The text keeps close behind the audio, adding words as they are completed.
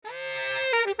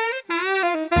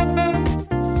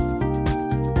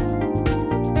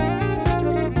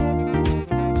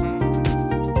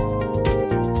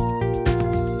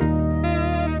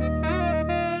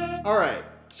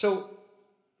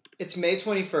It's May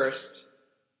 21st,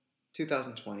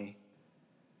 2020,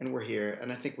 and we're here,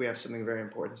 and I think we have something very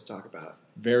important to talk about.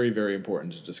 Very, very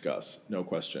important to discuss, no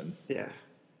question. Yeah.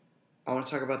 I want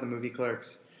to talk about the movie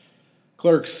Clerks.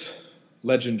 Clerks,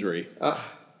 legendary.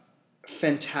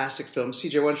 Fantastic film.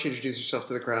 CJ, why don't you introduce yourself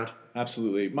to the crowd?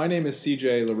 Absolutely. My name is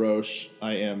CJ LaRoche.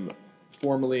 I am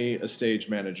formerly a stage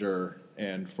manager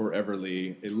and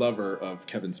foreverly a lover of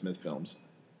Kevin Smith films.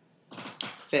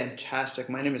 Fantastic.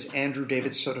 My name is Andrew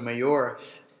David Sotomayor,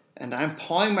 and I'm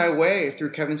pawing my way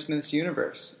through Kevin Smith's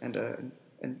universe, and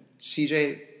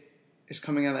CJ is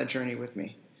coming on that journey with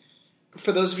me.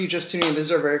 For those of you just tuning in, this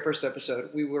is our very first episode.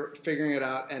 We were figuring it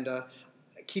out, and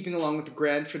keeping along with the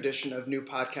grand tradition of new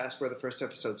podcasts where the first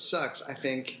episode sucks, I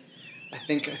feel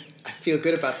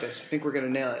good about this. I think we're going to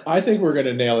nail it. I think we're going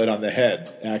to nail it on the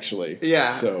head, actually.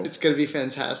 Yeah, so it's going to be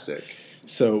fantastic.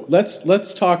 So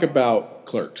let's talk about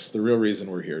Clerks, the real reason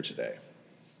we're here today.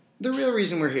 The real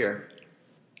reason we're here.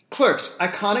 Clerks,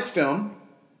 iconic film.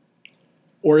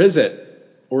 Or is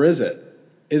it?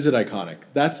 Is it iconic?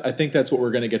 I think that's what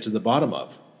we're going to get to the bottom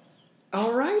of.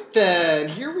 All right, then.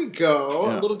 Here we go.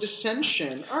 Yeah. A little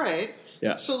dissension. All right.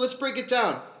 Yeah. So let's break it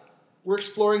down. We're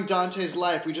exploring Dante's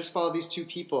life. We just followed these two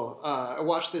people. I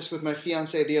watched this with my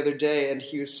fiancé the other day, and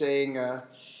he was saying,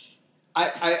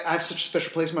 I have such a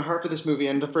special place in my heart for this movie,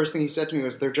 and the first thing he said to me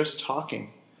was, they're just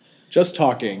talking. Just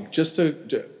talking. Just a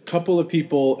couple of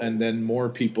people and then more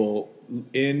people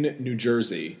in New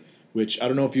Jersey, which I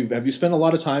don't know if have you spent a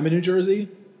lot of time in New Jersey?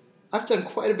 I've done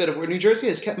quite a bit of work. New Jersey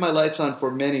has kept my lights on for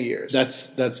many years.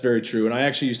 That's very true. And I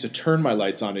actually used to turn my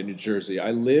lights on in New Jersey.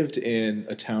 I lived in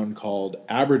a town called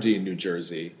Aberdeen, New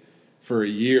Jersey for a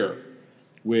year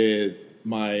with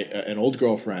an old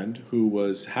girlfriend who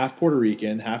was half Puerto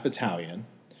Rican, half Italian.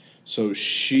 So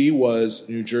she was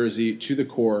New Jersey to the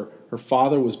core. Her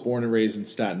father was born and raised in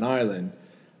Staten Island,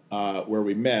 where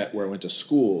we met, where I went to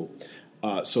school.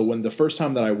 So when the first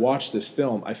time that I watched this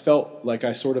film, I felt like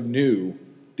I sort of knew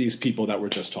these people that were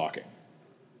just talking.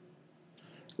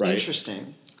 Right?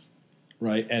 Interesting.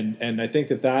 Right, and I think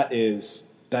that is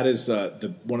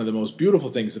one of the most beautiful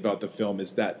things about the film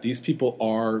is that these people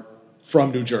are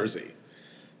from New Jersey.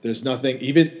 There's nothing,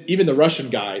 even the Russian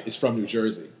guy is from New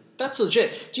Jersey. That's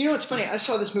legit. Do you know what's funny? I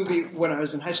saw this movie when I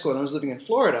was in high school and I was living in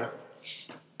Florida.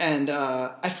 And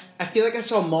I feel like I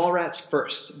saw Mallrats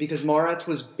first because Mallrats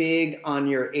was big on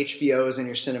your HBOs and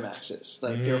your Cinemaxes.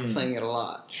 Like they were playing it a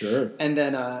lot. Sure. And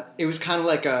then it was kind of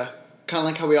like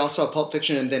how we all saw Pulp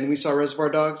Fiction and then we saw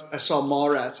Reservoir Dogs. I saw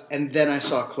Mallrats and then I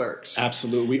saw Clerks.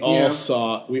 Absolutely.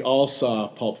 We all saw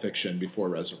Pulp Fiction before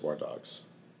Reservoir Dogs.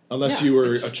 Unless you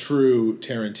were a true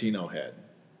Tarantino head.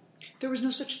 There was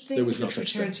no such thing. There was no as a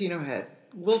such Tarantino head.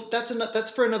 Well, that's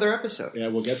for another episode. Yeah,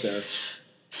 we'll get there.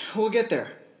 We'll get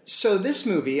there. So this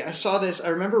movie, I saw this. I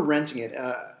remember renting it.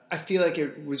 I feel like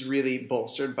it was really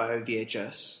bolstered by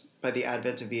VHS, by the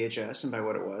advent of VHS, and by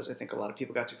what it was. I think a lot of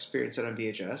people got to experience it on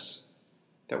VHS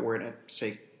that weren't at,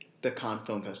 say, the Cannes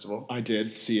Film Festival. I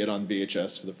did see it on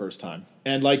VHS for the first time,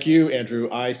 and like you, Andrew,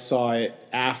 I saw it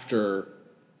after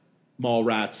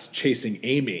Mallrats chasing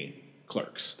Amy.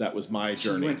 Clerks. That was my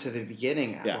journey. You went to the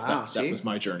beginning. Yeah, wow, that was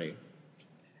my journey.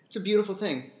 It's a beautiful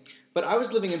thing. But I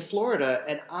was living in Florida,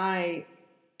 and I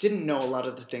didn't know a lot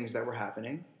of the things that were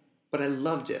happening, but I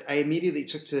loved it. I immediately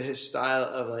took to his style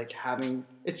of like having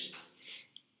it's.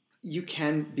 You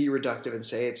can be reductive and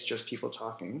say it's just people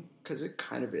talking because it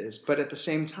kind of is, but at the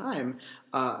same time,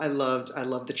 I loved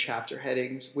the chapter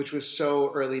headings, which was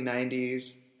so early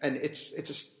 '90s, and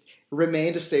it's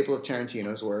remained a staple of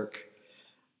Tarantino's work.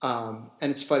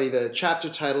 And it's funny, the chapter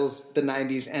titles, the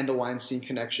 90s and the Weinstein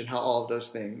connection, how all of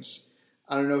those things.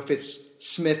 I don't know if it's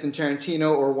Smith and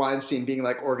Tarantino or Weinstein being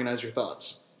like, organize your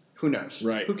thoughts. Who knows?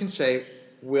 Right. Who can say?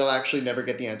 We'll actually never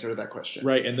get the answer to that question.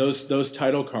 Right, and those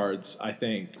title cards,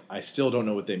 I still don't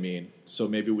know what they mean. So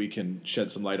maybe we can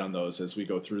shed some light on those as we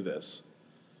go through this.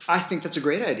 I think that's a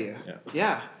great idea.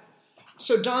 Yeah.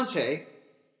 So Dante...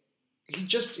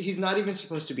 He's not even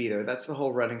supposed to be there. That's the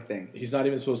whole running thing. He's not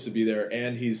even supposed to be there,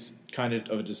 and he's kind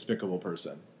of a despicable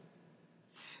person.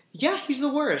 Yeah, he's the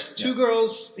worst. Two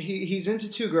girls. He's into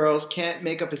two girls. Can't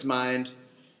make up his mind.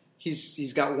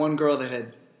 He's got one girl that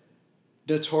had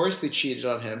notoriously cheated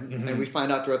on him, and we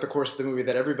find out throughout the course of the movie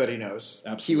that everybody knows.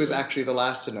 Absolutely. He was actually the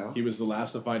last to know. He was the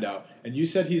last to find out. And you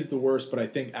said he's the worst, but I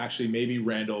think actually maybe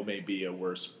Randall may be a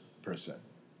worse person.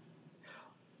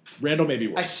 Randall may be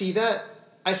worse.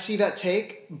 I see that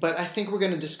take, but I think we're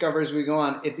going to discover as we go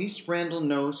on, at least Randall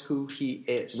knows who he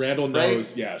is. Randall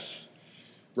knows, yes.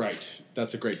 Right.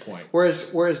 That's a great point.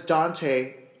 Whereas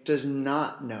Dante does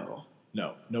not know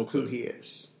no clue who he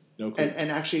is. No clue. And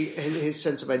actually, his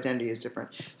sense of identity is different.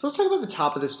 So let's talk about the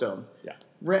top of this film. Yeah.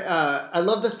 I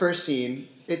love the first scene.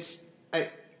 It's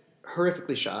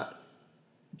horrifically shot,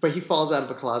 but he falls out of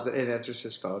a closet and answers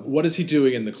his phone. What is he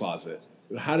doing in the closet?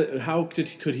 How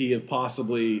could he have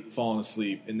possibly fallen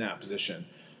asleep in that position?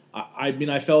 I mean,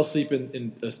 I fell asleep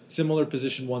in a similar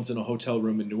position once in a hotel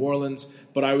room in New Orleans,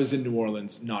 but I was in New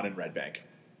Orleans, not in Red Bank.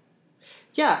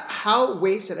 Yeah, how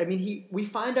wasted. I mean, we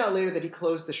find out later that he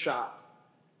closed the shop.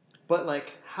 But,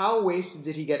 like, how wasted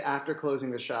did he get after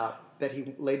closing the shop that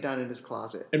he laid down in his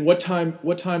closet? And what time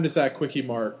does that Quickie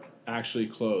Mart actually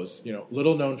close? You know,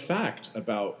 little known fact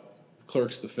about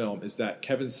Clerks the film is that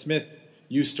Kevin Smith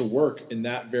used to work in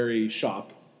that very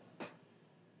shop.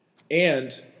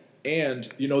 And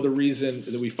you know the reason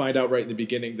that we find out right in the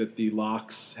beginning that the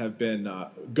locks have been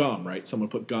gum, right? Someone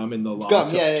put gum in the lock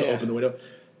to open the window.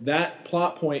 That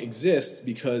plot point exists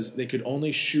because they could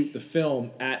only shoot the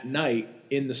film at night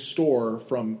in the store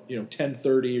from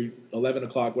 10:30, 11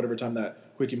 o'clock, whatever time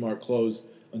that Quickie Mart closed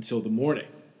until the morning.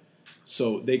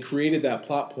 So they created that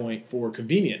plot point for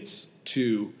convenience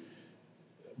to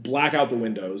black out the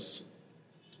windows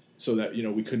so that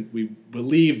we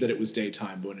believed that it was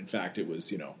daytime, but in fact it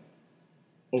was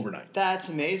overnight. That's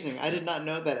amazing. I did not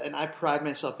know that, and I pride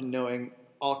myself in knowing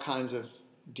all kinds of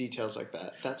details like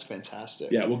that. That's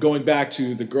fantastic. Yeah, well, going back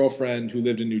to the girlfriend who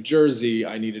lived in New Jersey,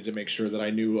 I needed to make sure that I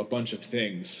knew a bunch of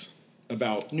things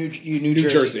about New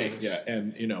Jersey things. Yeah,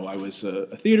 and I was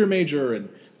a theater major, and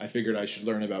I figured I should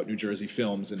learn about New Jersey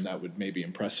films, and that would maybe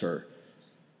impress her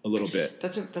a little bit.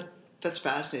 That's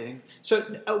fascinating. So,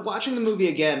 watching the movie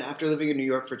again after living in New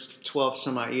York for 12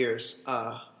 some odd years,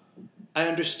 I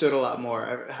understood a lot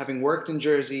more. Having worked in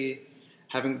Jersey,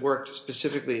 having worked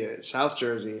specifically at South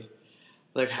Jersey,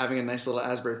 like having a nice little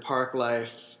Asbury Park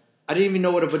life. I didn't even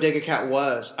know what a bodega cat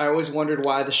was. I always wondered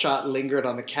why the shot lingered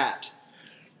on the cat.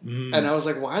 And I was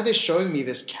like, why are they showing me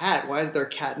this cat? Why is there a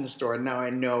cat in the store? And now I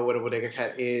know what a bodega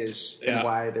cat is and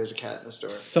why there's a cat in the store.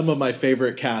 Some of my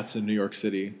favorite cats in New York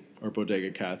City are bodega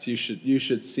cats. You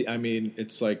should see. I mean,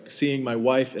 it's like seeing my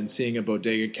wife and seeing a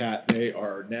bodega cat. They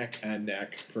are neck and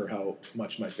neck for how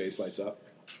much my face lights up.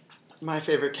 My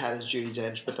favorite cat is Judi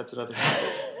Dench, but that's another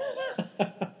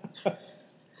topic.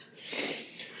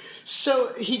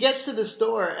 So he gets to the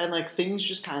store and like things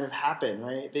just kind of happen,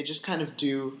 right? They just kind of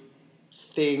do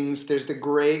things. There's the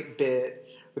great bit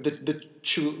with the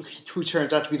who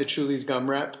turns out to be the Chuli's gum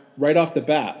rep. Right off the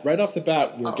bat,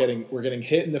 we're getting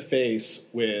hit in the face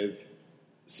with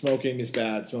smoking is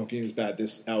bad.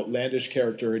 This outlandish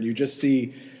character, and you just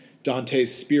see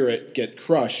Dante's spirit get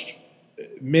crushed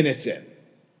minutes in.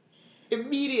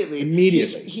 Immediately.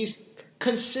 He's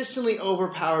consistently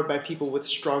overpowered by people with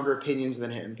stronger opinions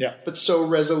than him. Yeah. But so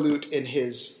resolute in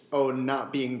his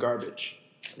not being garbage.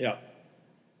 Yeah.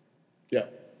 Yeah.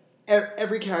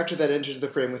 Every character that enters the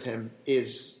frame with him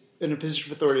is in a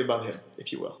position of authority above him,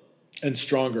 if you will. And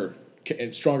stronger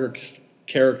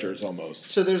characters almost.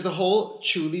 So there's the whole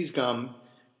Chuli's gum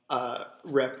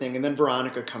rep thing, and then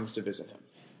Veronica comes to visit him.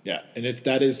 Yeah, and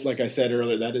that is, like I said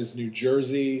earlier, that is New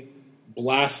Jersey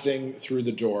blasting through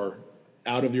the door,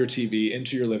 out of your TV,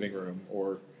 into your living room,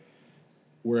 or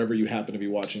wherever you happen to be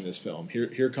watching this film.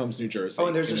 Here comes New Jersey. Oh,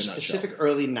 and there's a specific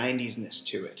early 90s-ness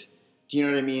to it. Do you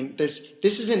know what I mean? This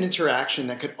is an interaction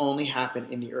that could only happen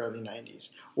in the early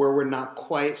 90s, where we're not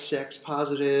quite sex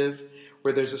positive,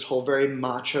 where there's this whole very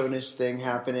macho-ness thing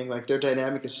happening. Like, their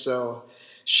dynamic is so...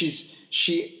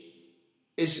 She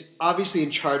is obviously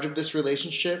in charge of this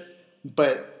relationship,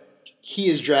 but he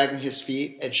is dragging his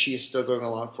feet, and she is still going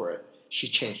along for it. She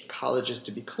changed colleges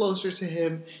to be closer to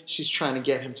him. She's trying to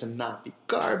get him to not be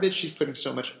garbage. She's putting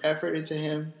so much effort into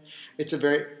him. It's a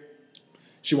very...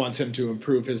 She wants him to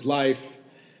improve his life.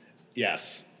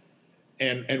 Yes.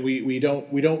 And we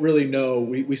don't really know.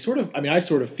 We sort of... I mean, I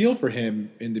sort of feel for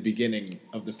him in the beginning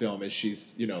of the film as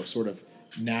she's, sort of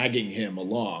nagging him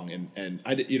along. And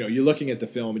you're looking at the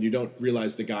film and you don't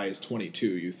realize the guy is 22.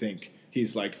 You think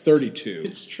he's like 32.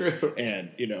 It's true.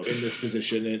 And, in this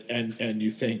position. And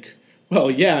you think,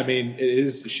 well, yeah, I mean,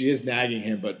 she is nagging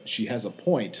him, but she has a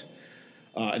point.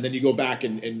 And then you go back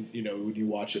and when you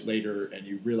watch it later and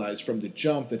you realize from the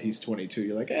jump that he's 22,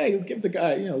 you're like, hey, give the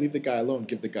guy, leave the guy alone,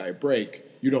 give the guy a break.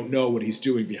 You don't know what he's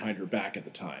doing behind her back at the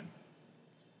time.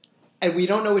 And we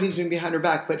don't know what he's doing behind her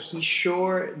back, but he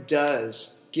sure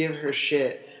does give her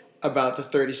shit about the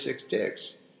 36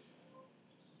 dicks.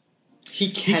 He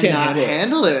cannot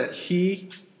handle it. He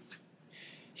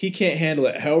can't handle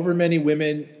it. However many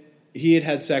women he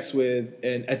had sex with,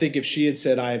 and I think if she had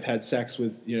said, I've had sex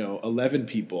with, 11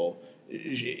 people,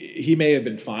 he may have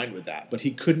been fine with that, but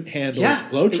he couldn't handle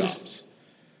blowjobs,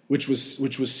 which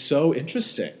was so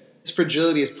interesting. His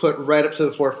fragility is put right up to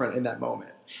the forefront in that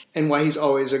moment. And why he's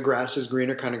always a grass is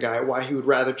greener kind of guy. Why he would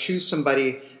rather choose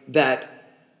somebody that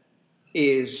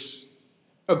is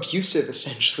abusive,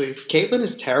 essentially. Caitlin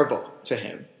is terrible to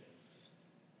him.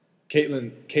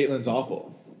 Caitlin's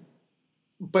awful.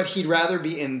 But he'd rather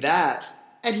be in that.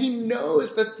 And he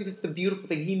knows, that's the beautiful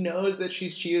thing. He knows that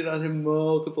she's cheated on him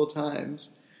multiple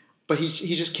times. But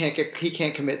he just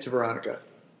can't commit to Veronica.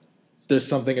 There's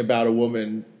something about a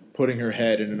woman putting her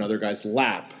head in another guy's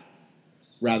lap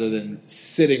rather than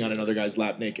sitting on another guy's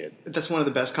lap naked. That's one of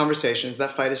the best conversations.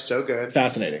 That fight is so good.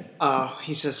 Fascinating.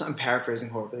 He says, I'm paraphrasing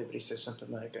horribly, but he says something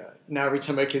like, now every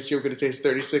time I kiss you, I'm going to taste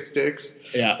 36 dicks.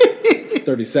 Yeah.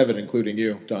 37, including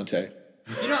you, Dante.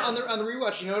 You know, on the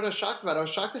rewatch, you know what I was shocked about? I was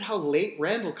shocked at how late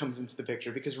Randall comes into the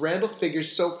picture, because Randall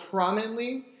figures so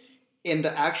prominently in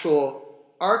the actual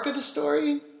arc of the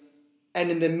story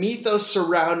and in the mythos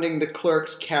surrounding the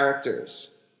clerk's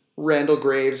characters. Randall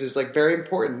Graves is like very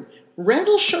important.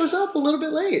 Randall shows up a little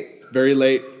bit late. Very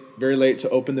late to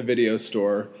open the video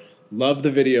store. Love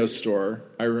the video store.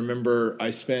 I remember I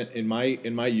spent in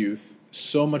my youth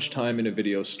so much time in a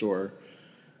video store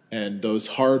and those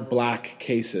hard black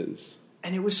cases.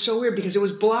 And it was so weird because it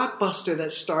was Blockbuster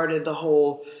that started the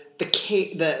whole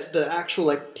the actual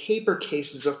like paper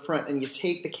cases up front, and you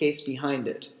take the case behind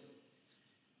it.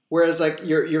 Whereas like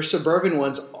your suburban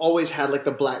ones always had like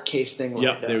the black case thing.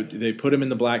 Yeah, they put them in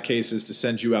the black cases to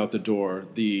send you out the door.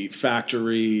 The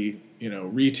factory,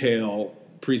 retail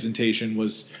presentation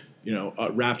was,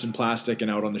 wrapped in plastic and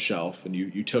out on the shelf, and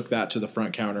you took that to the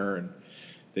front counter and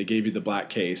they gave you the black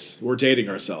case. We're dating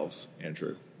ourselves,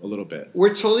 Andrew, a little bit.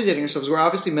 We're totally dating ourselves. We're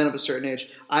obviously men of a certain age.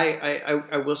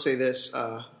 I will say this.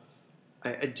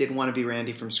 I did want to be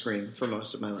Randy from Scream for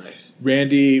most of my life.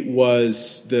 Randy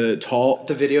was the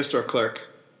video store clerk.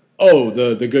 Oh,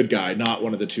 the good guy, not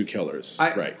one of the two killers.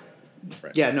 Right.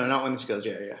 Yeah, no, not one of the two killers.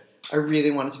 Yeah. I really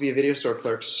wanted to be a video store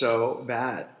clerk so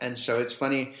bad. And so it's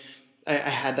funny. I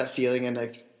had that feeling, and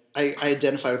I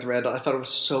identified with Randall. I thought it was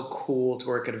so cool to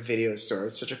work at a video store.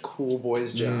 It's such a cool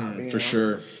boy's job. For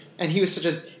sure. And he was such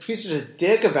a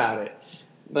dick about it.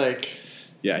 Like...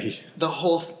 Yeah, the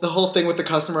whole thing with the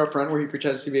customer up front, where he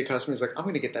pretends to be a customer, he's like, "I'm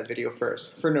going to get that video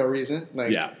first for no reason."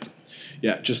 Like, yeah,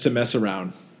 just to mess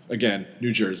around. Again,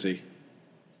 New Jersey.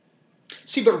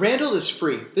 See, but Randall is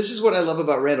free. This is what I love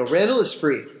about Randall. Randall is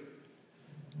free,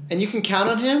 and you can count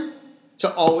on him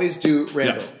to always do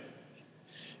Randall.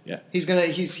 Yeah. He's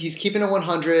keeping it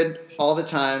 100 all the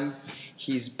time.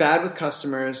 He's bad with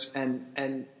customers,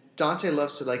 and Dante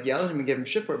loves to like yell at him and give him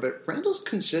shit for it, but Randall's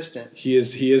consistent. He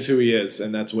is who he is,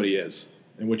 and that's what he is.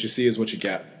 And what you see is what you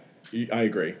get. I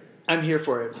agree. I'm here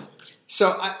for it.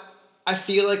 So I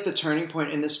feel like the turning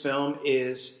point in this film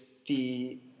is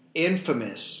the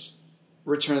infamous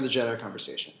Return of the Jedi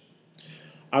conversation.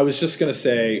 I was just going to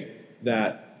say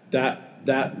that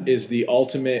is the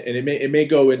ultimate, and it may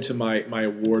go into my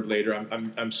award later.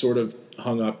 I'm sort of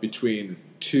hung up between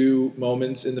two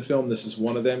moments in the film. This is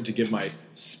one of them, to give my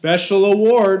special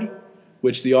award,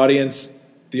 which the audience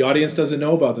doesn't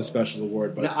know about the special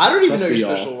award. But no, I don't even know your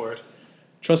special award.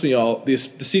 Trust me, y'all. The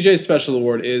CJ Special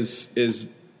Award is,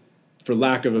 for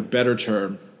lack of a better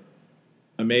term,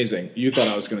 amazing. You thought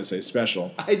I was going to say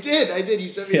special. I did. You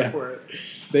set me up for it.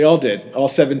 They all did. All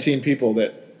 17 people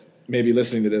that may be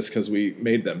listening to this because we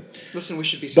made them. Listen, we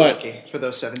should be so lucky for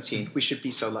those 17. We should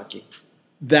be so lucky.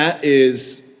 That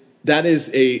is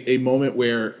a moment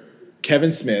where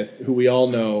Kevin Smith, who we all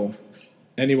know,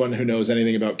 anyone who knows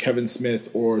anything about Kevin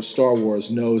Smith or Star Wars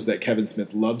knows that Kevin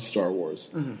Smith loves Star Wars.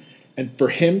 Mm-hmm. And for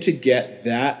him to get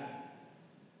that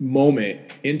moment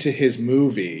into his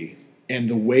movie, and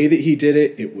the way that he did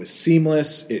it, it was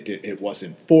seamless. It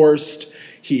wasn't forced.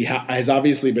 He has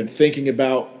obviously been thinking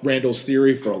about Randall's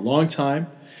theory for a long time,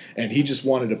 and he just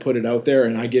wanted to put it out there,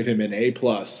 and I give him an A+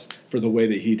 for the way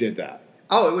that he did that.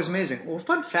 Oh, it was amazing. Well,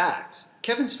 fun fact,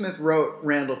 Kevin Smith wrote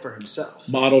Randall for himself.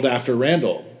 Modeled after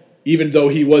Randall. Even though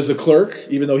he was a clerk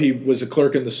in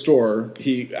the store,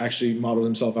 he actually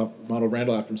modeled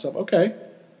Randall after himself. Okay.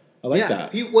 I like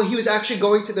that. He was actually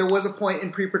there was a point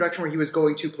in pre-production where he was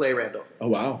going to play Randall. Oh,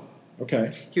 wow.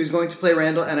 Okay. He was going to play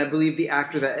Randall, and I believe the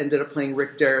actor that ended up playing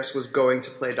Rick Darris was going to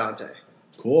play Dante.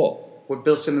 Cool. What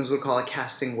Bill Simmons would call a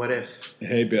casting what if.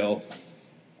 Hey, Bill.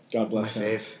 God bless him. My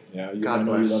fave. Yeah, I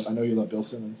know you love Bill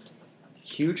Simmons.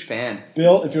 Huge fan.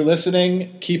 Bill, if you're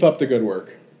listening, keep up the good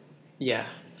work. Yeah.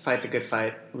 Fight the good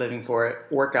fight. Living for it.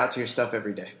 Work out to your stuff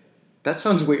every day. That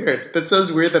sounds weird. That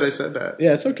sounds weird that I said that.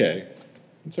 Yeah, it's okay.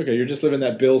 It's okay. You're just living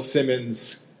that Bill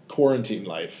Simmons quarantine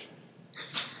life.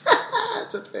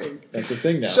 That's a thing. That's a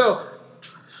thing now. So,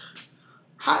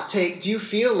 Hot take, do you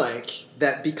feel like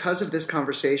that because of this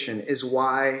conversation is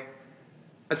why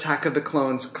Attack of the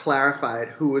Clones clarified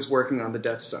who was working on the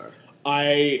Death Star?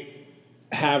 I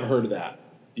have heard that.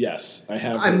 Yes, I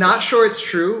have. I'm not sure it's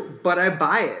true, but I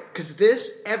buy it.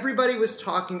 Because everybody was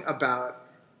talking about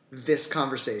this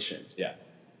conversation. Yeah,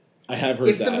 I have heard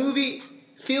that. If the movie,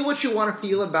 feel what you want to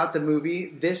feel about the movie,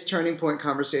 this turning point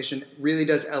conversation really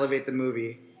does elevate the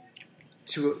movie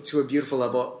to a beautiful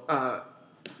level.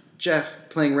 Jeff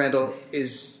playing Randall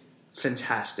is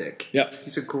fantastic. Yep.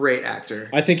 He's a great actor.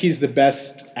 I think he's the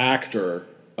best actor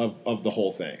of the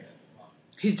whole thing.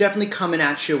 He's definitely coming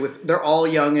at you with, they're all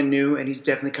young and new, and he's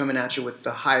definitely coming at you with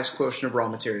the highest quotient of raw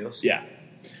materials. Yeah.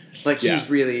 Like, he's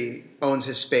really owns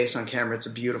his space on camera. It's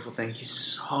a beautiful thing. He's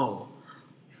so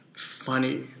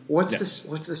funny. What's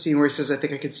the scene where he says, "I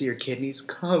think I can see your kidneys"?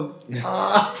 Come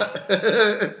on.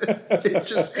 It's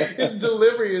just, his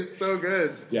delivery is so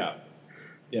good. Yeah.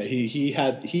 Yeah, he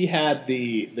had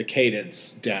the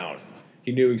cadence down.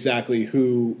 He knew exactly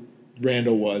who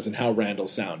Randall was and how Randall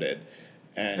sounded.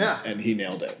 And he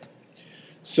nailed it.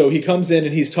 So he comes in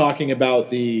and he's talking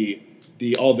about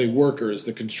all the workers,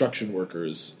 the construction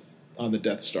workers on the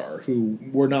Death Star, who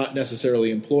were not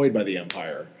necessarily employed by the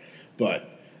Empire, but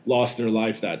lost their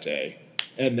life that day.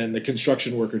 And then the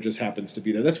construction worker just happens to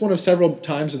be there. That's one of several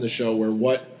times in the show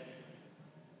where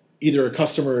either a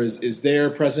customer is there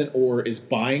present or is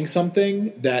buying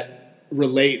something that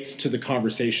relates to the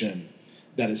conversation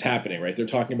that is happening, right? They're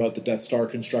talking about the Death Star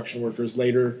construction workers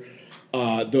later.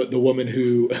 The woman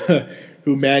who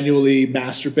who manually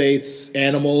masturbates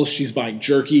animals, she's buying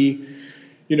jerky.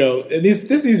 You know, and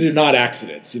these are not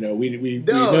accidents. You know, we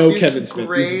know Kevin Smith.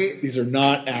 These are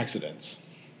not accidents.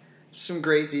 Some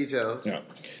great details. Yeah.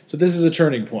 So this is a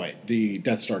turning point, the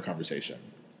Death Star conversation.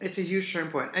 It's a huge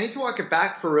turning point. I need to walk it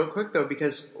back for real quick, though,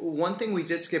 because one thing we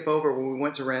did skip over when we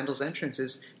went to Randall's entrance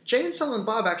is Jay and Silent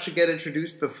Bob actually get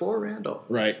introduced before Randall.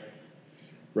 Right.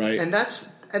 And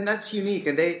that's unique.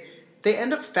 And they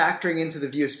end up factoring into the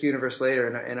View Askew universe later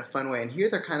in a fun way. And here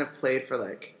they're kind of played for,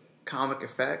 like, comic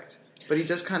effect. But he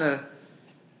does kind of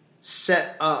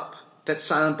set up that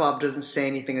Silent Bob doesn't say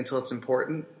anything until it's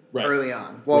important early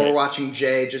on. While we're watching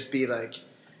Jay just be, like,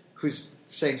 who's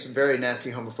saying some very nasty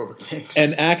homophobic things.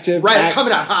 And active...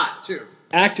 coming out hot, too.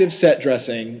 Active set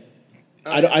dressing.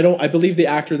 I believe the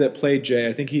actor that played Jay,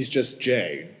 I think he's just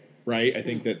Jay, right? I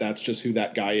think that's just who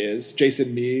that guy is.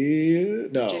 Jason Mewes.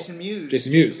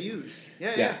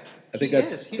 Yeah. I think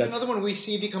He's another one we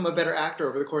see become a better actor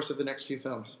over the course of the next few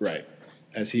films. Right.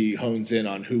 As he hones in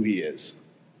on who he is.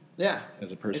 Yeah.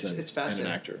 As a person it's fascinating.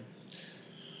 And an actor.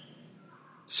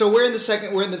 So we're in the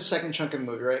second chunk of the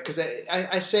movie, right? Because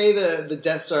I say the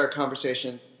Death Star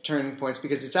conversation turning points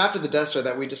because it's after the Death Star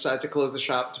that we decide to close the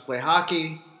shop to play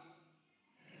hockey.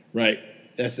 Right.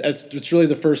 That's really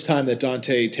the first time that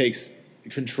Dante takes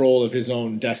control of his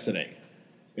own destiny.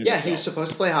 Yeah, he was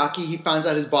supposed to play hockey. He finds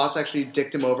out his boss actually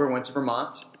dicked him over and went to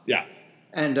Vermont. Yeah.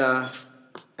 And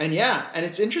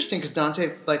it's interesting because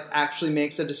Dante actually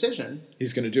makes a decision.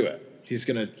 He's going to do it. He's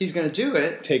going to do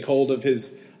it. Take hold of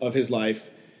his life.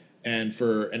 And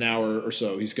for an hour or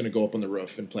so, he's going to go up on the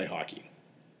roof and play hockey.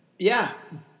 Yeah,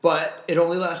 but it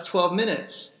only lasts 12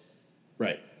 minutes.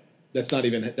 Right. That's not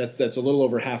even. That's a little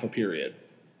over half a period.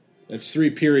 That's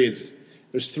 3 periods.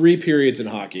 There's 3 periods in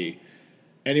hockey.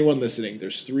 Anyone listening,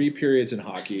 there's 3 periods in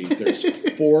hockey.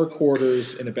 There's 4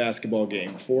 quarters in a basketball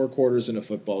game, 4 quarters in a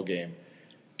football game,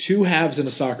 2 halves in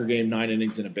a soccer game, 9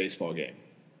 innings in a baseball game.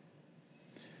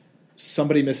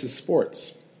 Somebody misses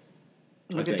sports.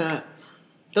 Look at that.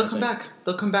 They'll come back.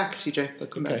 They'll come back, CJ. They'll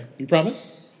come back. You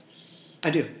promise?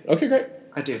 I do. Okay, great.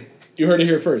 I do. You heard it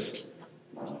here first.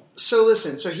 So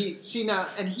listen. So he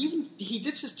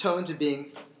dips his toe into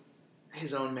being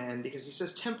his own man because he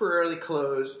says temporarily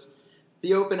closed,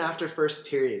 the open after first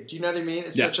period. Do you know what I mean?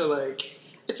 It's such a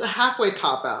it's a halfway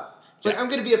cop out. It's like I'm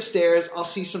going to be upstairs. I'll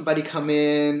see somebody come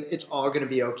in. It's all going to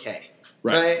be okay,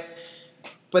 right?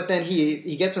 But then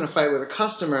he gets in a fight with a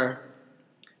customer.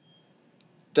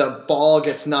 The ball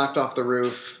gets knocked off the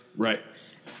roof. Right.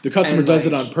 The customer does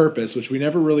it on purpose, which we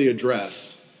never really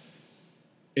address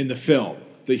in the film.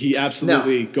 That he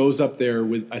absolutely goes up there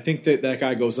with, I think that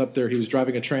guy goes up there, he was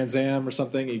driving a Trans Am or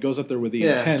something. He goes up there with the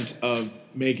intent of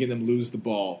making them lose the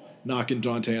ball, knocking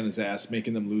Dante on his ass,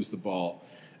 making them lose the ball.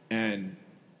 And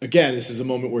again, this is a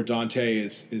moment where Dante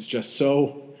is just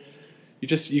so,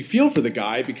 you feel for the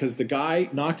guy because the guy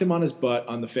knocked him on his butt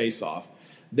on the face-off.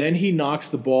 Then he knocks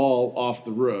the ball off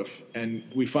the roof, and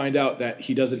we find out that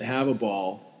he doesn't have a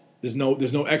ball. There's no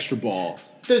extra ball.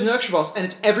 There's no extra balls, and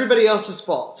it's everybody else's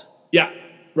fault. Yeah,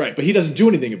 right. But he doesn't do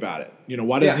anything about it. You know,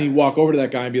 why doesn't he walk over to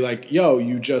that guy and be like, "Yo,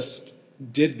 you just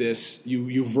did this.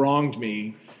 You've wronged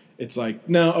me. It's like,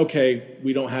 no, okay,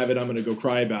 we don't have it. I'm going to go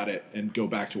cry about it and go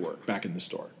back to work, back in the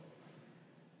store.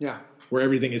 Yeah. Where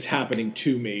everything is happening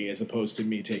to me as opposed to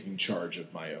me taking charge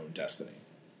of my own destiny.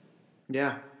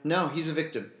 Yeah. No, he's a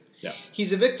victim. Yeah.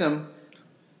 He's a victim,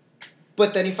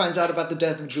 but then he finds out about the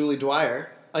death of Julie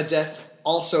Dwyer, a death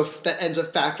also that ends up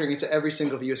factoring into every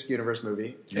single View Universe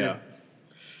movie. Yeah.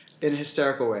 In a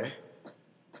hysterical way.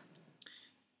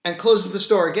 And closes the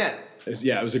store again.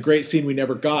 It was a great scene we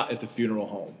never got at the funeral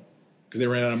home because they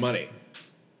ran out of money.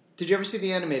 Did you ever see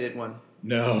the animated one?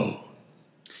 No.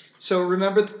 So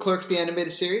remember Clerks, the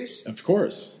animated series? Of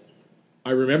course.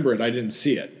 I remember it. I didn't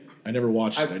see it. I never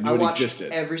watched it. I knew it existed. I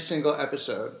watched every single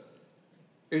episode.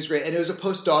 It was great. And it was a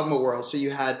post-Dogma world, so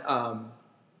you had,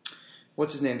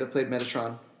 what's his name that played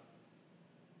Metatron?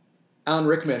 Alan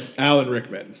Rickman. Alan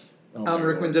Rickman. Oh, Alan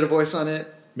Rickman did a voice on it.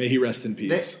 May he rest in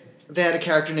peace. They had a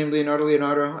character named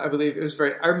Leonardo, I believe. It was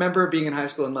I remember being in high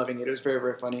school and loving it. It was very,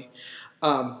 very funny.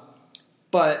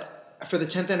 But for the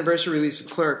 10th anniversary release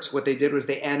of Clerks, what they did was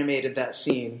they animated that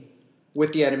scene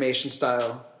with the animation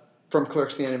style from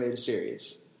Clerks, the animated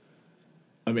series.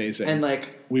 Amazing. And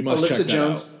like, we must check that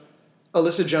out.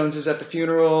 Alyssa Jones is at the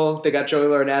funeral. They got Joey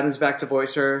Lauren Adams back to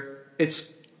voice her.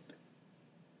 It's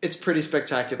pretty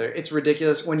spectacular. It's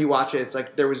ridiculous. When you watch it, it's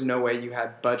like there was no way you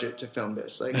had budget to film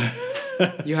this. Like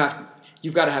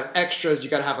you've got to have extras. You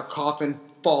got to have a coffin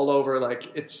fall over.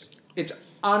 Like it's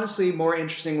honestly more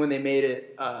interesting when they made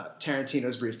it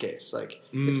Tarantino's briefcase. Like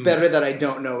it's better that I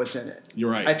don't know what's in it.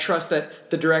 You're right. I trust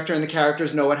that the director and the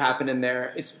characters know what happened in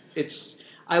there.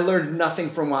 I learned nothing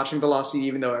from watching Velocity,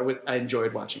 even though I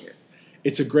enjoyed watching it.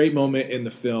 It's a great moment in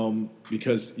the film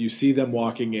because you see them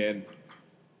walking in,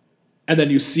 and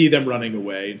then you see them running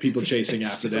away and people chasing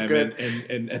after them.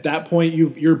 And at that point,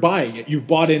 you're buying it. You've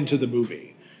bought into the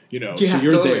movie, Yeah, so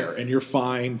you're totally. there and you're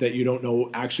fine that you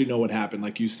don't actually know what happened.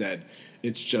 Like you said,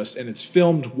 it's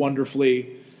filmed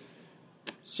wonderfully.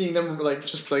 Seeing them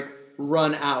just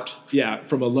run out. Yeah,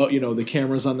 from a low, the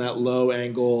camera's on that low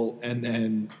angle, and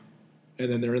then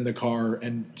they're in the car.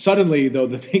 And suddenly, though,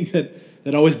 the thing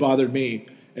that always bothered me,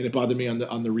 and it bothered me on the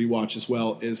rewatch as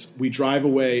well, is we drive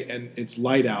away and it's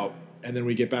light out, and then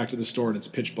we get back to the store and it's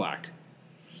pitch black.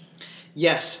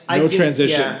 Yes, no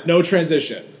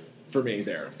transition for me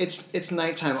there. It's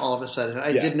nighttime all of a sudden.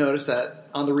 I did notice that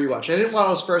on the rewatch. I didn't while I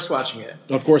was first watching it.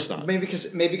 Of course not. Maybe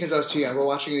because I was too young. We're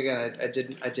watching it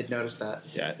again. I did notice that.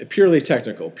 Yeah, a purely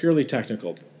technical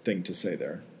thing to say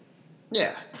there.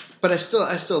 Yeah, but I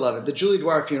still love it. The Julie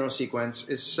Dwyer funeral sequence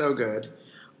is so good.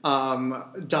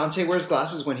 Dante wears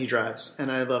glasses when he drives,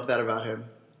 and I love that about him.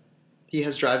 He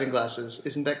has driving glasses.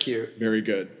 Isn't that cute? Very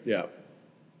good. Yeah.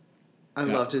 I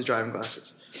loved his driving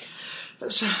glasses.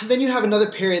 So then you have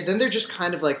another period. Then they're just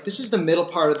kind of like, this is the middle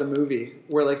part of the movie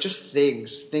where just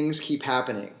things keep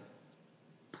happening.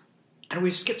 And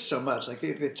we've skipped so much. Like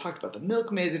they've talked about the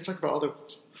milkmaids. They've talked about all the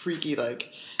freaky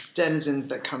denizens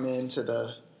that come into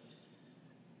the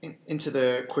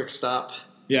quick stop.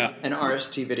 Yeah. An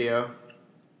RST video.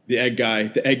 The egg guy,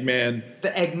 the Eggman. The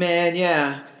Eggman,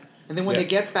 yeah. And then when they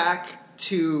get back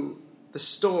to the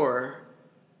store,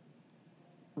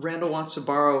 Randall wants to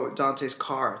borrow Dante's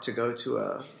car to go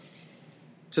to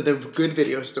the good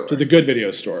video store. To the good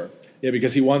video store. Yeah,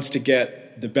 because he wants to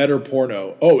get the better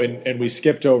porno. Oh, and we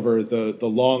skipped over the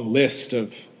long list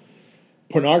of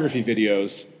pornography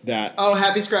videos that... Oh,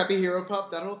 Happy Scrappy Hero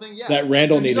Pup, that whole thing? Yeah. That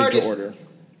Randall needed to order.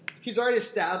 He's already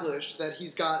established that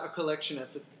he's got a collection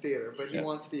at the theater, but he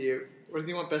wants what does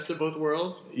he want? Best of both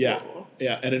worlds? Yeah. Horrible.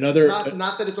 Yeah, and another...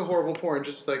 Not that it's a horrible porn,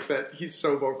 just that he's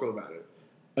so vocal about it.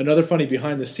 Another funny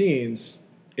behind the scenes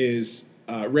is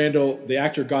Randall, the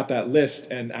actor, got that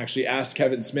list and actually asked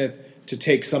Kevin Smith to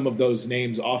take some of those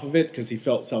names off of it because he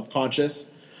felt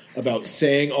self-conscious about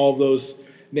saying all of those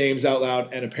names out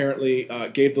loud, and apparently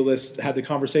gave the list, had the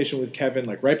conversation with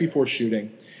Kevin right before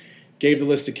shooting, gave the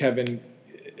list to Kevin,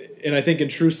 and I think in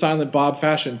true Silent Bob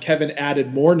fashion, Kevin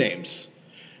added more names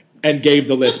and gave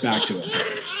the list back to him.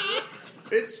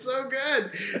 It's so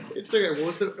good. It's so good.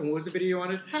 What was the video you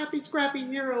wanted? Happy Scrappy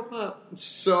Hero Pup. It's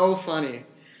so funny.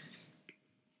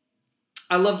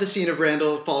 I love the scene of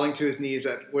Randall falling to his knees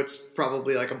at what's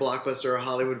probably a Blockbuster or a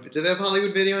Hollywood. Do they have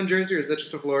Hollywood Video in Jersey, or is that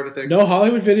just a Florida thing? No,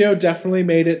 Hollywood Video definitely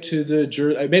made it to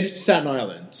made it to Staten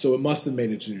Island, so it must have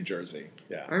made it to New Jersey.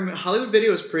 Yeah, I remember Hollywood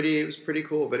Video was pretty. It was pretty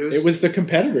cool, but it was the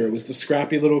competitor. It was the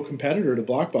scrappy little competitor to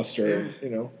Blockbuster.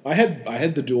 Yeah. I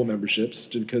had the dual memberships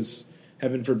because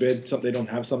heaven forbid they don't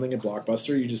have something at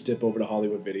Blockbuster. You just dip over to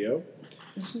Hollywood Video.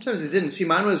 Sometimes they didn't. See,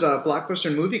 mine was Blockbuster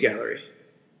and Movie Gallery.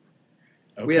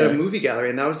 We had a movie gallery,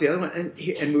 and that was the other one.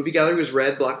 And movie gallery was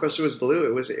red, Blockbuster was blue.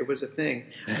 It was a thing.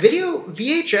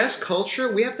 VHS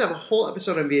culture. We have to have a whole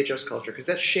episode on VHS culture because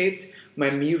that shaped my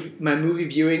movie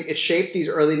viewing. It shaped these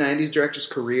early '90s directors'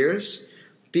 careers.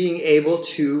 Being able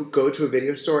to go to a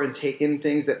video store and take in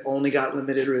things that only got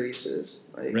limited releases.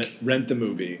 Like, rent the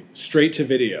movie straight to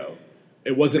video.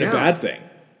 It wasn't a bad thing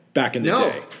back in the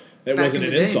day. It wasn't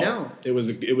an insult. No. It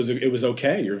was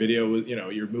okay. Your video was,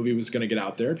 your movie was going to get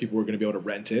out there. People were going to be able to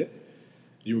rent it.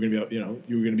 You were going to be, you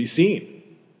were going to be seen.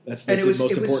 That's the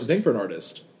most important thing for an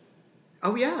artist.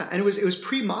 Oh yeah, and it was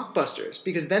pre-Mockbusters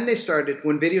because then they started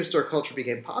when video store culture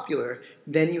became popular.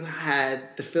 Then you had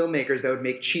the filmmakers that would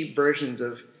make cheap versions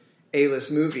of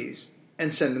A-list movies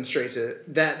and send them straight to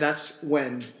that. That's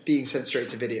when being sent straight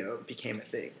to video became a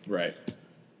thing. Right.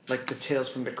 Like the Tales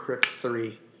from the Crypt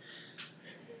 3.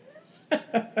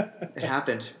 It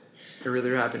happened. It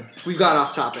really happened. We've gone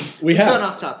off topic. We've gone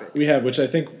off topic. We have, which I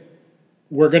think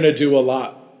we're going to do a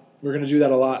lot. We're going to do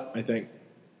that a lot, I think.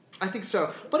 I think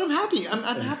so. But I'm happy.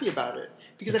 I'm happy about it.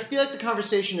 Because I feel like the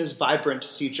conversation is vibrant,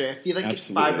 CJ. I feel like It's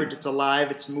vibrant, it's alive,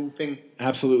 it's moving.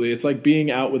 Absolutely. It's like being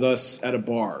out with us at a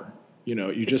bar.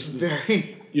 You just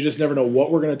never know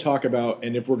what we're going to talk about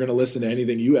and if we're going to listen to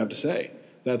anything you have to say.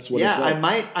 That's what it's like.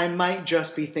 I might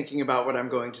just be thinking about what I'm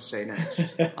going to say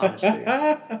next, honestly.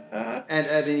 And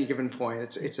at any given point,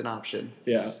 it's an option.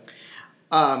 Yeah.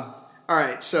 All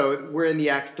right, so we're in the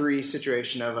Act 3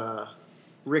 situation of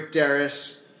Rick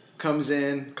Derris comes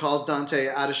in, calls Dante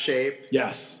out of shape.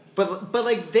 Yes. But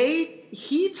like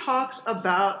he talks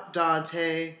about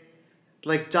Dante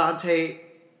like Dante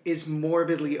is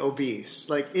morbidly obese.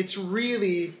 Like it's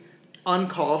really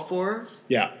uncalled for.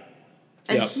 Yeah.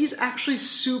 And he's actually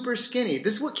super skinny.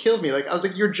 This is what killed me. Like I was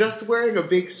like, you're just wearing a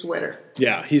big sweater.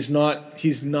 Yeah, he's not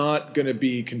going to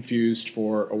be confused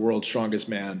for a world's strongest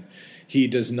man. He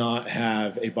does not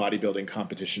have a bodybuilding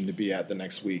competition to be at the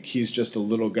next week. He's just a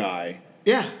little guy.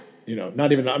 Yeah.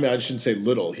 Not even, I shouldn't say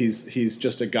little. He's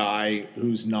just a guy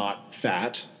who's not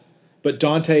fat. But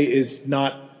Dante is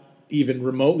not even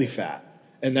remotely fat.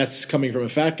 And that's coming from a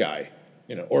fat guy,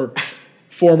 or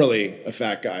formerly a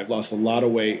fat guy. I've lost a lot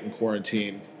of weight in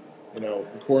quarantine.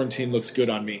 Quarantine looks good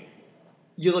on me.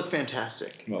 You look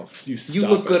fantastic. Well, you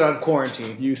look good on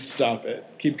quarantine. You stop it.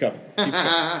 Keep coming.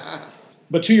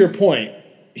 But to your point,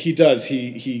 he does.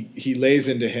 He lays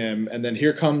into him, and then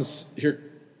here.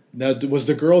 Now, was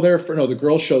the girl there for? No, the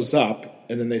girl shows up,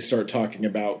 and then they start talking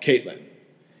about Caitlin.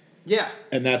 Yeah.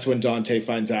 And that's when Dante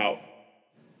finds out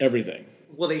everything.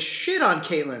 Well, they shit on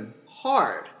Caitlin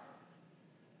hard.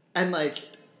 And, I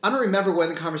don't remember when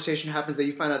the conversation happens that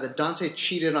you find out that Dante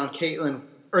cheated on Caitlin,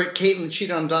 or Caitlin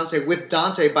cheated on Dante with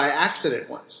Dante by accident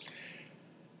once.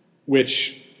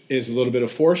 Which is a little bit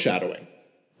of foreshadowing.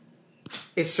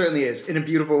 It certainly is, in a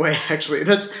beautiful way, actually. And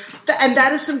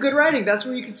that is some good writing. That's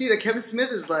where you can see that Kevin Smith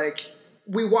is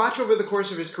we watch over the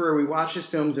course of his career, we watch his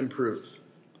films improve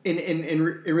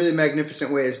in really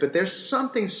magnificent ways. But there's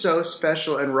something so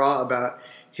special and raw about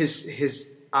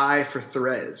his eye for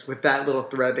threads, with that little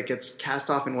thread that gets cast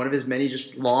off in one of his many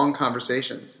just long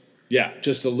conversations. Yeah,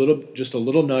 just a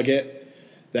little nugget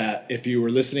that if you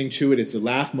were listening to it, it's a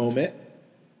laugh moment.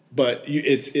 But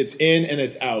it's in and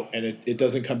it's out, and it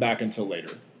doesn't come back until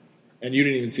later, and you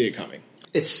didn't even see it coming.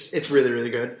 It's really, really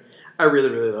good. I really,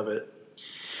 really love it.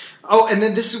 Oh, and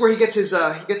then this is where he gets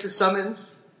his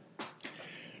summons.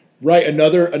 Right,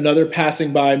 another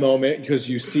passing by moment, because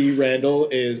you see Randall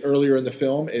is earlier in the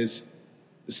film is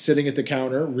sitting at the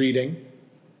counter reading,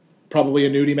 probably a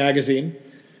nudie magazine.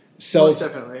 Most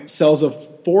definitely. Sells a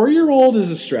 4-year-old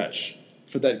is a stretch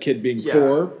for that kid being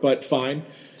 4, but fine.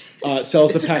 It's a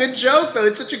good joke, though.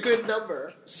 It's such a good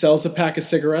number. Sells a pack of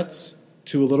cigarettes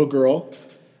to a little girl,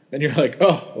 and you're like,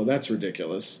 oh, well, that's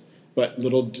ridiculous. But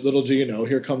little do you know,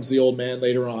 here comes the old man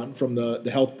later on from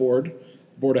the health board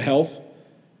of health,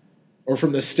 or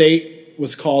from the state,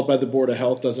 was called by the board of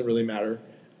health, doesn't really matter.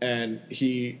 And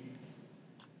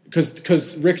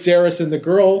because Rick Derris and the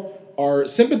girl are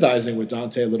sympathizing with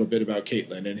Dante a little bit about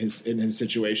Caitlin and his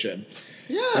situation.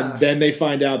 Yeah. And then they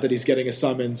find out that he's getting a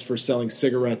summons for selling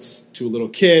cigarettes to a little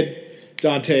kid.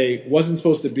 Dante wasn't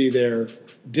supposed to be there,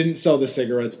 didn't sell the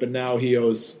cigarettes, but now he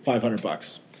owes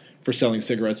 $500 for selling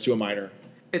cigarettes to a minor.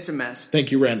 It's a mess.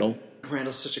 Thank you, Randall.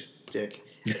 Randall's such a dick.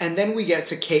 And then we get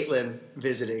to Caitlin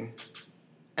visiting.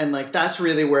 And that's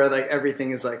really where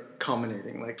everything is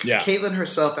culminating. Caitlin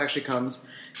herself actually comes.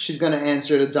 She's going to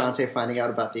answer to Dante finding out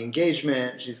about the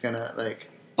engagement. She's going to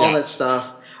all that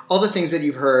stuff. All the things that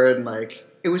you've heard, and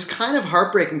it was kind of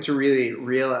heartbreaking to really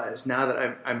realize now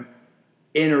that I'm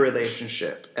in a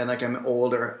relationship and like I'm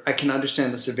older, I can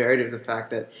understand the severity of the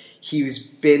fact that he's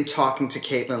been talking to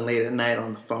Caitlyn late at night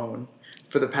on the phone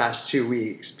for the past 2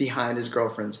 weeks behind his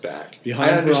girlfriend's back.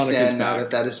 I understand now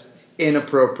that is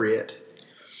inappropriate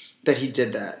that he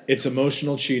did that. It's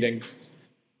emotional cheating.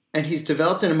 And he's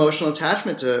developed an emotional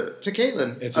attachment to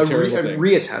Caitlyn. It's a terrible thing. A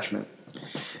reattachment.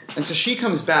 And so she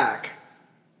comes back.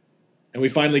 And we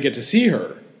finally get to see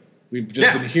her. We've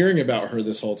just been hearing about her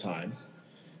this whole time.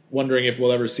 Wondering if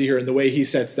we'll ever see her. And the way he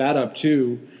sets that up,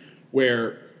 too,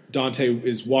 where Dante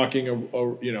is walking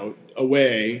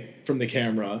away from the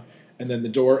camera, and then the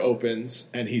door opens,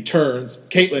 and he turns.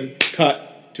 Caitlyn,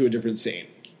 cut to a different scene.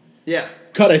 Yeah.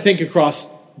 Cut, I think, across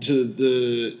to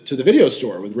the video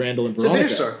store with Randall and Veronica.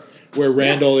 It's a video store. Where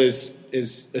Randall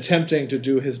is attempting to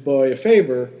do his boy a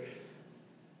favor,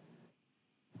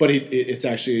 but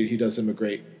he does him a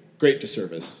great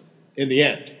disservice in the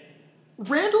end.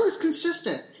 Randall is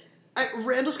consistent.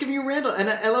 Randall's giving you Randall. And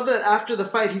I love that after the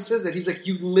fight, he says that. He's like,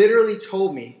 you literally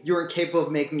told me you were incapable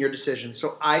of making your decision.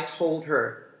 So I told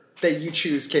her that you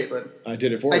choose Caitlyn. I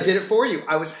did it for you. I did it for you.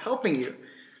 I was helping you.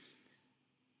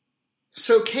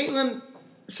 So Caitlyn,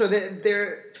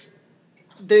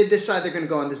 they decide they're going to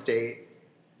go on this date.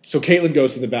 So Caitlyn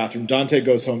goes to the bathroom. Dante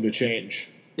goes home to change.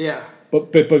 Yeah.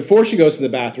 But before she goes to the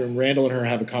bathroom, Randall and her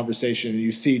have a conversation, and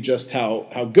you see just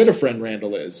how good a friend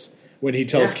Randall is when he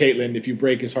tells Caitlyn, if you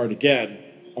break his heart again,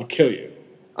 I'll kill you.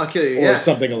 I'll kill you, or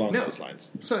something along those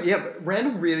lines. So, but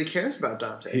Randall really cares about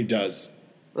Dante. He does.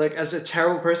 Like, as a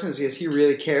terrible person as he is, he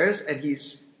really cares, and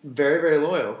he's very, very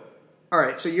loyal. All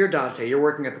right, so you're Dante. You're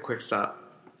working at the Quick Stop.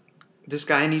 This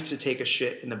guy needs to take a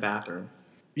shit in the bathroom.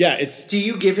 Yeah, Do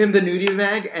you give him the nudie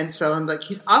bag and sell him, like,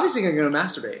 he's obviously going to go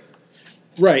masturbate.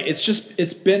 Right.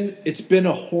 It's been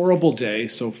a horrible day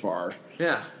so far.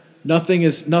 Yeah. Nothing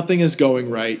is going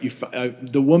right.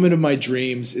 The woman of my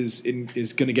dreams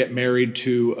is going to get married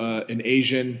to an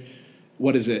Asian.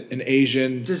 What is it? An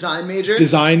Asian design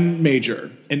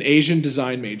major. An Asian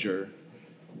design major.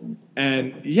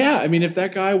 And yeah, I mean, if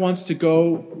that guy wants to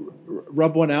go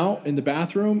rub one out in the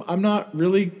bathroom, I'm not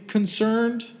really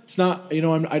concerned. It's not,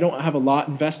 I don't have a lot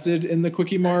invested in the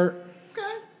Quickie Mart.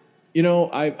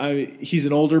 Okay. He's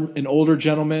an older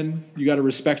gentleman. You got to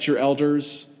respect your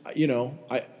elders. I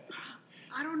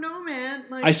don't know, man.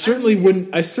 Like, I certainly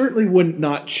wouldn't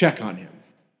not check on him.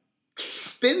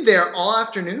 He's been there all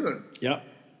afternoon. Yep.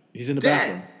 He's in the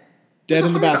bathroom. Dead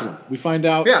in the bathroom. We find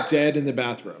out dead in the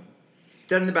bathroom.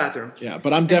 Dead in the bathround. Yeah,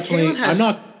 but I'm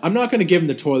not going to give him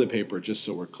the toilet paper, just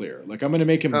so we're clear. Like, I'm going to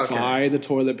make him buy the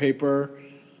toilet paper.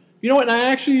 You know what?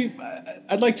 And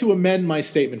I'd like to amend my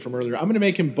statement from earlier. I'm going to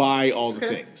make him buy all the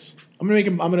things. I'm going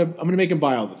to make him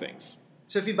buy all the things.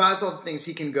 So if he buys all the things,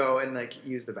 he can go and like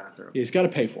use the bathroom. Yeah, he's got to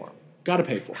pay for them. Got to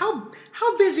pay for them.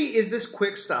 How busy is this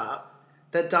Quick Stop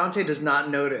that Dante does not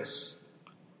notice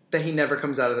that he never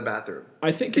comes out of the bathroom?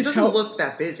 I think it doesn't look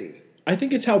that busy. I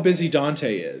think it's how busy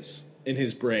Dante is in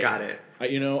his brain. Got it.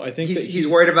 I think he's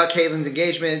worried about Caitlyn's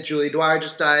engagement. Julie Dwyer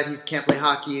just died. He can't play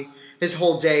hockey. His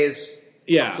whole day is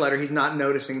a flutter. He's not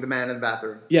noticing the man in the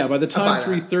bathroom. Yeah, by the time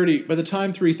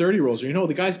 3:30 rolls,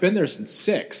 the guy's been there since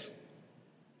 6.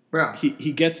 Yeah.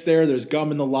 He gets there. There's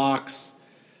gum in the locks.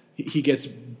 He gets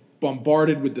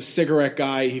bombarded with the cigarette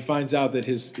guy. He finds out that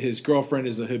his girlfriend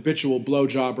is a habitual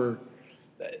blowjobber.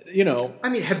 I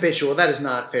mean, habitual. That is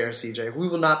not fair, CJ. We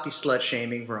will not be slut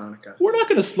shaming Veronica. We're not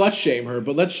going to slut shame her,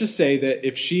 but let's just say that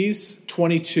if she's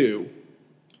 22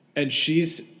 and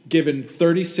she's given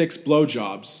 36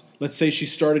 blowjobs, let's say she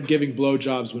started giving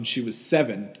blowjobs when she was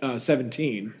 17.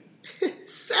 17.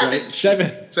 Right?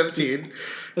 17.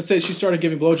 Let's say she started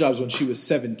giving blowjobs when she was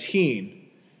 17.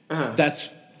 Uh-huh. That's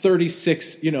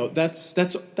 36.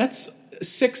 That's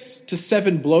 6 to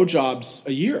 7 blowjobs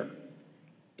a year.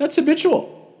 That's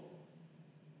habitual.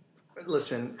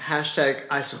 Listen, hashtag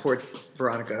I support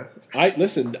Veronica.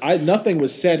 Nothing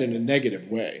was said in a negative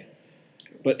way.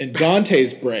 But in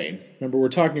Dante's brain, remember we're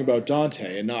talking about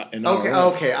Dante and not in our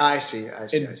own. Okay, I see.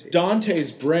 In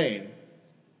Dante's brain,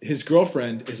 his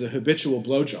girlfriend is a habitual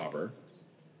blowjobber.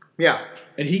 Yeah.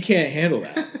 And he can't handle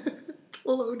that.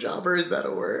 Blowjobber, is that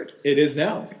a word? It is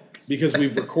now. Because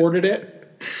we've recorded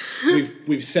it.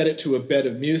 We've set it to a bed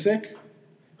of music.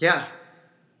 Yeah.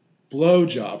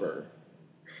 Blowjobber.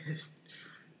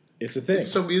 It's a thing.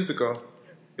 It's so musical.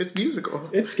 It's musical.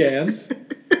 It scans.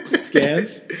 It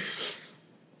scans.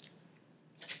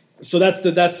 So that's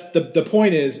the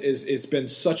point is it's been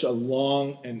such a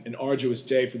long and arduous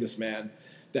day for this man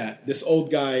that this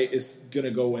old guy is going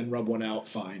to go and rub one out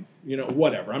fine.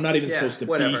 Whatever. I'm not even supposed to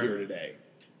be here today.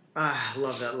 I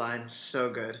love that line. So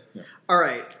good. Yeah. All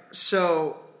right.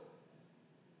 So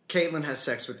Caitlin has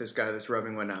sex with this guy that's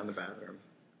rubbing one out in the bathroom.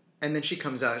 And then she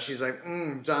comes out and she's like,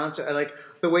 Dante. I like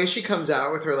the way she comes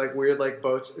out with her like weird like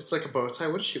boats. It's like a bow tie.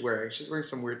 What is she wearing? She's wearing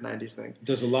some weird 90s thing.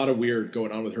 There's a lot of weird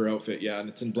going on with her outfit, yeah, and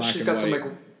it's in black and white. She's got some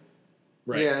like...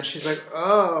 Right. Yeah, and she's like,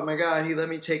 oh my God, he let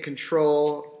me take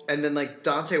control. And then like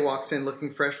Dante walks in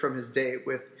looking fresh from his date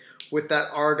with that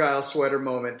Argyle sweater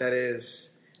moment that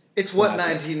is... It's what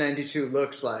Classic. 1992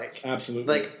 looks like.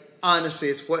 Absolutely. Like, honestly,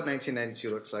 it's what 1992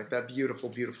 looks like. That beautiful,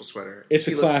 beautiful sweater. It's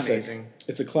she a looks classic. Amazing.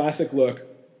 It's a classic look.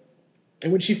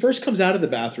 And when she first comes out of the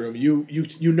bathroom,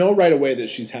 you know right away that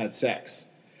she's had sex.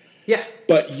 Yeah.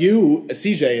 But you,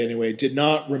 CJ anyway, did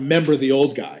not remember the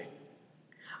old guy.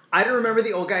 I didn't remember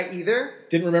the old guy either.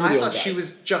 Didn't remember the old guy. I thought she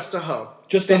was just a hoe.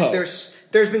 Just a hoe.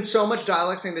 There's been so much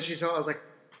dialogue saying that she's a hoe. I was like,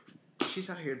 she's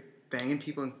out here banging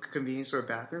people in convenience store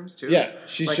bathrooms too? Yeah,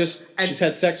 she's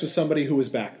had sex with somebody who was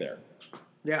back there.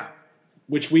 Yeah.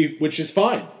 Which is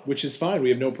fine. We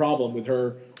have no problem with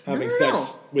her having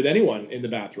sex with anyone in the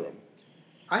bathroom.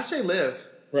 I say live.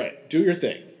 Right. Do your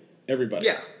thing. Everybody.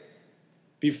 Yeah.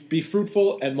 Be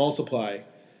fruitful and multiply.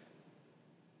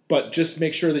 But just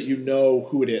make sure that you know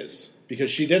who it is. Because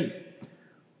she didn't.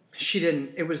 She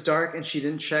didn't. It was dark and she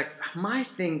didn't check. My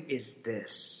thing is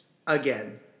this.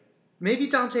 Again. Maybe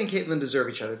Dante and Caitlin deserve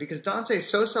each other. Because Dante is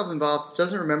so self-involved,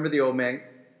 doesn't remember the old man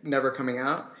never coming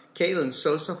out. Caitlin's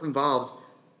so self-involved.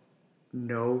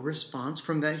 No response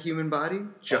from that human body.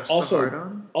 Just the hard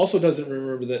on. Also doesn't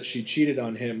remember that she cheated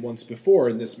on him once before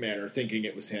in this manner, thinking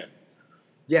it was him.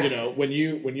 Yeah. You know, when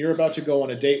you're about to go on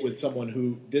a date with someone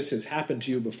who this has happened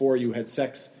to you before, you had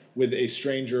sex with a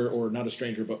stranger, or not a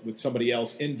stranger, but with somebody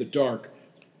else in the dark,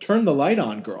 turn the light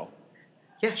on, girl.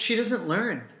 Yeah, she doesn't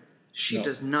learn. She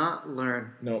does not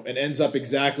learn. No, and ends up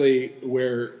exactly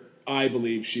where I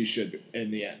believe she should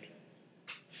in the end.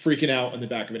 Freaking out in the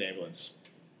back of an ambulance.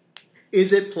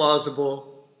 Is it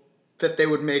plausible that they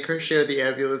would make her share the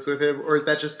ambulance with him, or is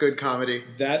that just good comedy?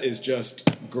 That is just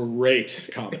great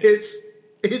comedy.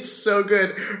 It's so good.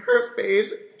 Her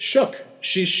face... Shook.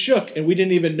 She's shook, and we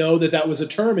didn't even know that was a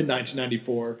term in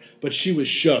 1994, but she was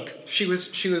shook. She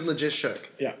was legit shook.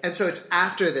 Yeah. And so it's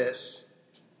after this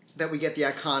that we get the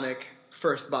iconic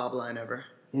first Bob line ever.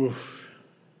 Oof.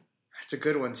 That's a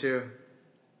good one, too.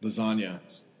 Lasagna.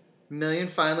 Million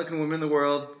fine-looking women in the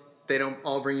world. They don't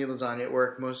all bring you lasagna at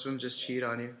work. Most of them just cheat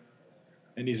on you.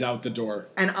 And he's out the door.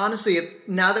 And honestly,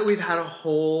 now that we've had a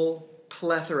whole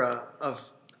plethora of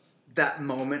that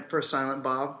moment for Silent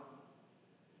Bob,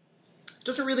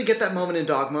 doesn't really get that moment in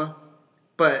Dogma,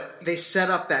 but they set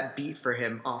up that beat for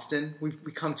him often. We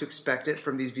come to expect it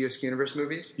from these View Universe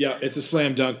movies. Yeah, it's a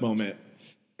slam dunk moment.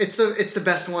 It's the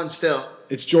best one still.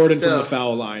 It's Jordan from the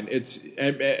foul line. It's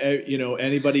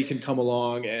anybody can come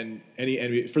along, and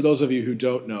for those of you who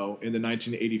don't know, in the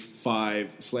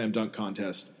 1985 slam dunk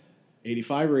contest,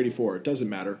 85 or 84, it doesn't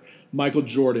matter. Michael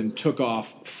Jordan took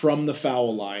off from the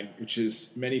foul line, which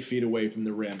is many feet away from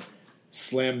the rim,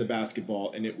 slammed the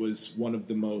basketball, and it was one of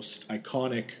the most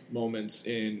iconic moments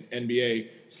in NBA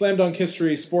slam dunk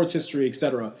history, sports history,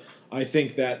 etc. I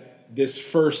think that this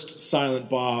first Silent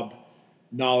Bob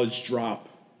knowledge drop,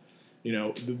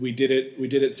 we did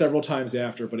it several times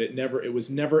after, but it was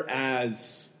never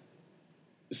as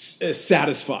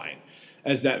satisfying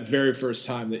as that very first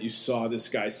time that you saw this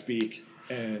guy speak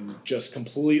and just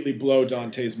completely blow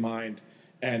Dante's mind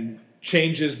and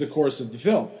changes the course of the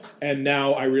film. And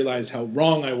now I realize how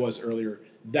wrong I was earlier.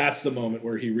 That's the moment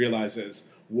where he realizes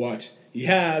what he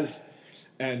has.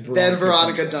 And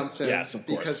Veronica dumps him. Yes, of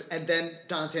course. And then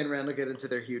Dante and Randall get into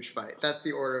their huge fight. That's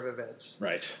the order of events.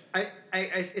 Right.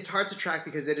 It's hard to track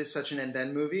because it is such an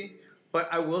and-then movie. But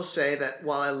I will say that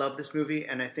while I love this movie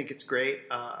and I think it's great,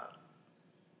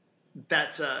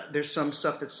 there's some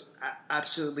stuff that's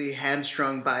absolutely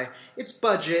hamstrung by its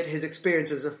budget, his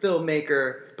experience as a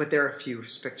filmmaker, but there are a few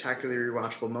spectacularly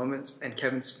rewatchable moments, and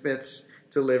Kevin Smith's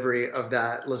delivery of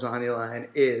that lasagna line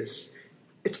it's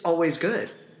always good.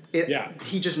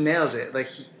 He just nails it.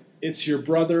 It's your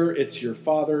brother, it's your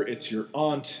father, it's your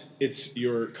aunt, it's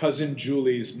your cousin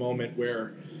Julie's moment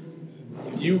where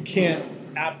you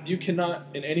cannot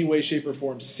in any way, shape, or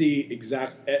form see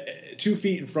 2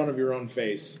 feet in front of your own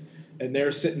face. And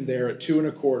they're sitting there at 2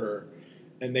 1/4,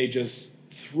 and they just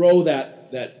throw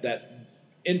that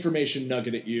information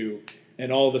nugget at you,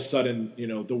 and all of a sudden,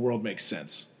 the world makes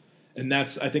sense. And I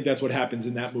think that's what happens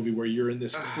in that movie, where you're in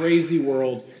this crazy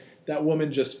world. That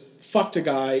woman just fucked a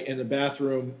guy in the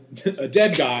bathroom, a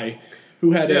dead guy,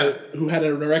 who had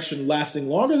an erection lasting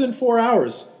longer than 4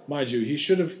 hours, mind you. He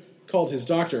should have called his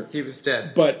doctor. He was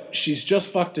dead. But she's just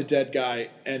fucked a dead guy,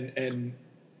 and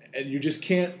you just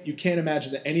can't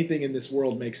imagine that anything in this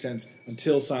world makes sense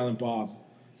until Silent Bob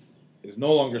is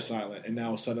no longer silent, and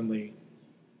now suddenly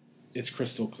it's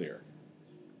crystal clear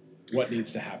what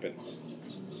needs to happen.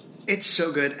 It's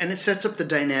so good, and it sets up the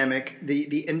dynamic,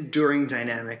 the enduring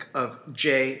dynamic of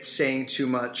Jay saying too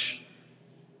much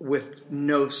with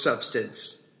no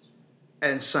substance,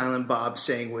 and Silent Bob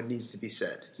saying what needs to be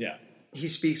said. Yeah. He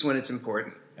speaks when it's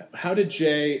important. How did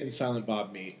Jay and Silent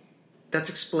Bob meet? That's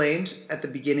explained at the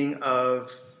beginning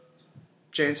of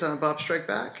Jay and Silent Bob Strike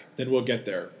Back. Then we'll get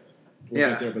there. We'll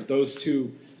get there. But those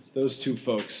two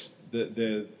folks,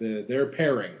 their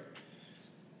pairing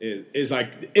is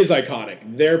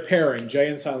iconic. Their pairing, Jay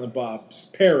and Silent Bob's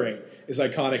pairing, is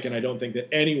iconic, and I don't think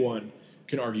that anyone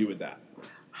can argue with that.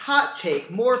 Hot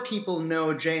take: more people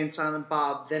know Jay and Silent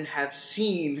Bob than have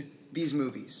seen these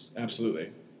movies. Absolutely.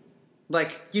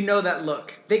 Like, you know that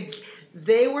look.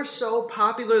 They were so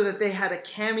popular that they had a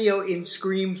cameo in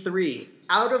Scream 3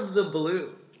 out of the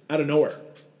blue. Out of nowhere.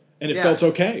 And it felt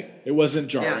okay. It wasn't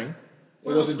jarring. Yeah.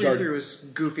 Well, it wasn't Scream 3 was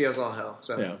goofy as all hell.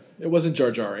 So. Yeah. It wasn't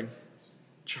jarring.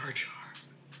 Jar Jar.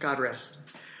 God rest.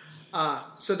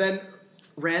 So then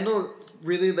Randall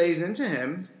really lays into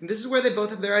him. And this is where they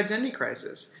both have their identity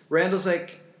crisis. Randall's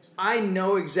like, I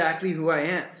know exactly who I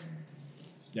am.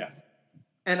 Yeah.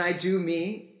 And I do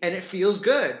me, and it feels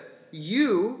good.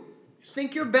 You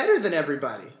think you're better than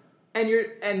everybody. And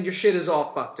your shit is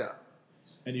all fucked up.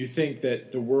 And you think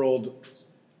that the world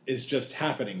is just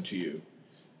happening to you.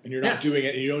 And you're not doing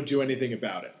it, and you don't do anything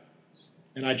about it.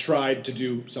 And I tried to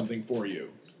do something for you.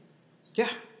 Yeah.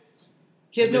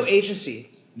 He has no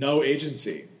agency. No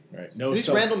agency. Right. No. At least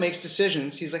Randall makes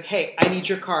decisions. He's like, hey, I need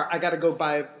your car. I got to go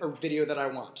buy a video that I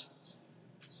want.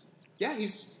 Yeah,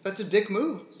 that's a dick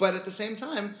move. But at the same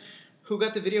time, who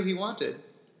got the video he wanted?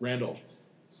 Randall.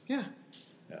 Yeah.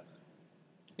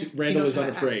 Randall is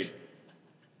unafraid.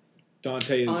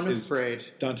 Dante is unafraid.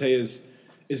 Dante is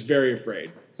very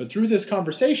afraid. But through this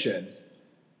conversation,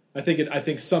 I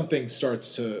think something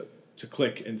starts to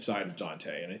click inside of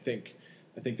Dante, and I think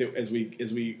that as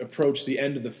we approach the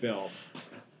end of the film,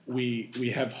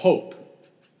 we have hope.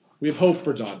 We have hope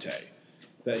for Dante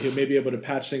that he may be able to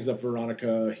patch things up.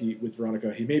 With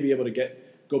Veronica, he may be able to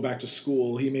go back to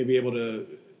school. He may be able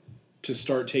to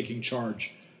start taking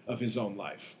charge of his own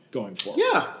life going forward.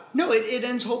 Yeah, no, it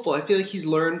ends hopeful. I feel like he's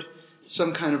learned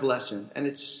some kind of lesson, and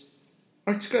it's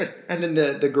good. And then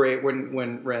the great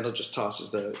when Randall just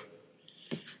tosses the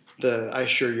 "I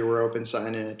assure you we're open"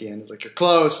 sign in at the end. It's like, you're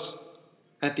closed.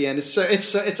 At the end, it's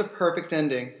a perfect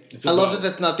ending. I love that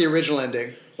that's not the original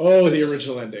ending. Oh, the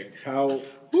original ending! How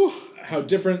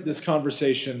different this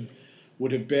conversation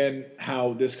would have been.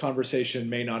 How this conversation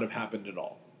may not have happened at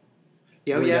all.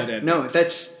 That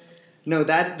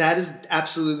is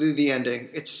absolutely the ending.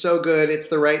 It's so good. It's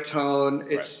the right tone.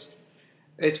 It's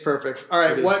perfect. All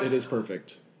right, it is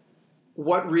perfect.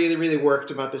 What really, really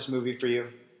worked about this movie for you?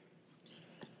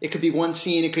 It could be one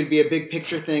scene. It could be a big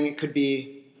picture thing. It could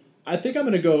be. I think I'm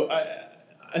going to go.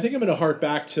 I think I'm going to hark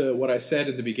back to what I said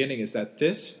in the beginning. Is that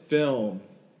this film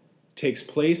takes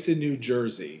place in New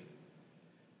Jersey,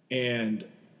 and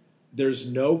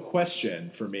there's no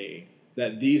question for me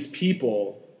that these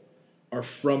people are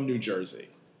from New Jersey.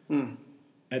 And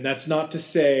that's not to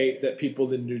say that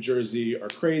people in New Jersey are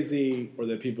crazy, or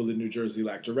that people in New Jersey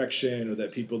lack direction, or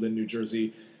that people in New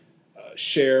Jersey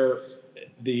share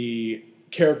the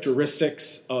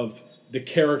characteristics of the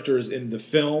characters in the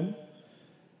film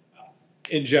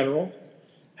in general.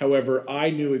 However, I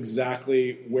knew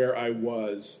exactly where I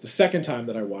was the second time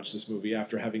that I watched this movie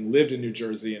after having lived in New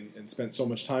Jersey and spent so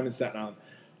much time in Staten Island.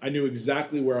 I knew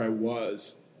exactly where I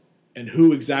was and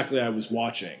who exactly I was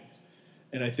watching.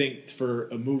 And I think for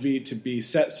a movie to be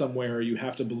set somewhere, you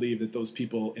have to believe that those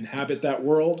people inhabit that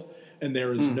world. And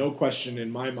there is no question in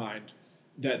my mind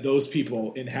that those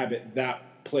people inhabit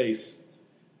that place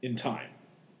in time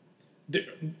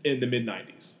in the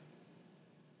mid-90s.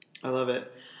 I love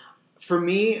it. For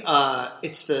me,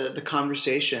 it's the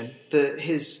conversation.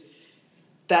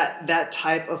 That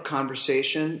type of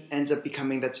conversation ends up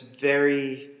becoming that's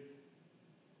very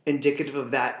indicative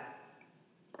of that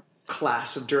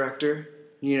class of director,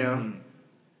 you know?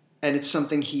 And it's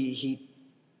something he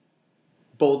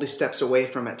boldly steps away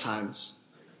from at times.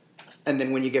 And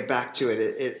then when you get back to it,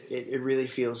 it really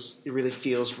feels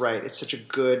right. It's such a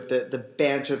good the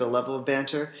banter, the level of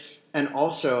banter, and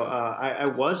also I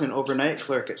was an overnight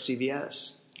clerk at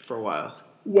CVS for a while.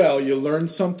 Well, you learn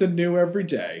something new every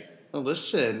day. Well,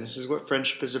 listen, this is what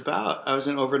friendship is about. I was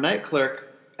an overnight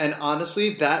clerk, and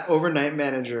honestly, that overnight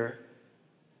manager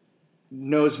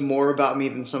knows more about me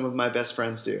than some of my best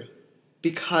friends do,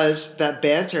 because that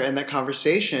banter and that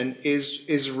conversation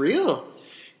is real.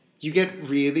 You get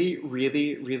really,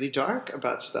 really, really dark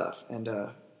about stuff, and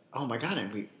oh my god,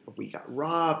 and we got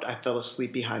robbed. I fell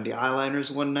asleep behind the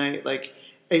eyeliners one night. Like,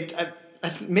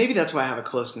 maybe that's why I have a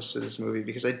closeness to this movie,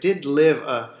 because I did live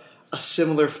a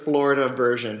similar Florida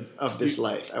version of this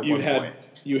life at one point.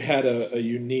 You had a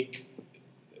unique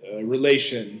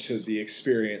relation to the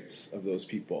experience of those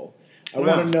people. I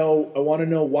want to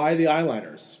know why the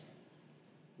eyeliners.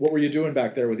 What were you doing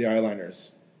back there with the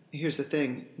eyeliners? Here's the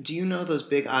thing. Do you know those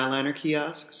big eyeliner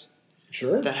kiosks?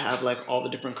 Sure. That have like all the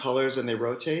different colors and they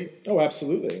rotate? Oh,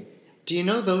 absolutely. Do you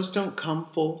know those don't come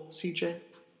full, CJ?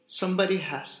 Somebody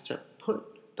has to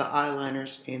put the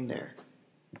eyeliners in there.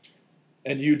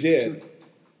 And you did,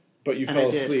 but you fell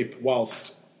asleep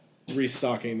whilst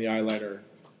restocking the eyeliner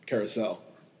carousel.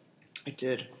 I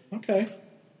did. Okay.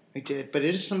 I did, but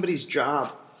it is somebody's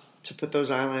job to put those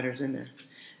eyeliners in there.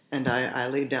 And I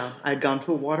laid down. I had gone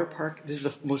to a water park. This is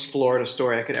the most Florida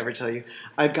story I could ever tell you.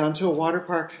 I'd gone to a water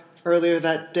park earlier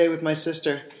that day with my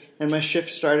sister, and my shift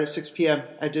started at 6 p.m.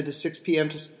 I did the 6 p.m.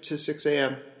 to 6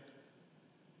 a.m.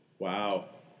 Wow.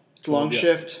 Long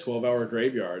shift. 12-hour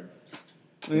graveyard.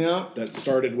 Yeah. That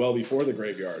started well before the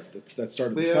graveyard. The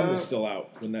sun was still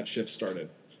out when that shift started.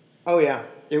 Oh, yeah.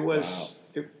 It was...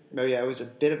 Wow. It was a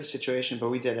bit of a situation, but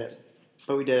we did it.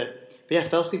 But yeah, I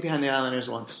fell asleep behind the eyeliners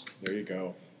once. There you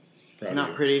go.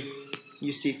 Not pretty.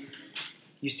 Used to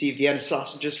eat Vienna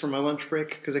sausages for my lunch break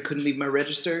because I couldn't leave my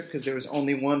register because there was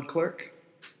only one clerk.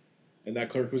 And that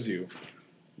clerk was you.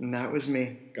 And that was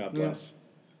me. God bless.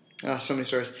 Yeah. So many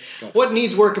stories. What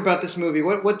needs work about this movie?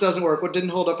 What doesn't work? What didn't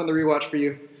hold up on the rewatch for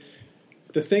you?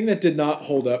 The thing that did not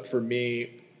hold up for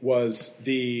me was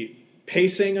the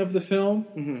pacing of the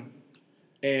film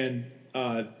and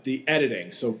the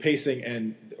editing. So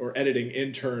pacing or editing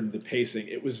in turn the pacing.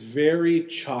 It was very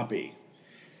choppy.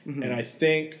 And I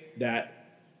think that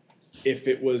if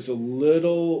it was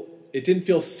it didn't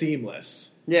feel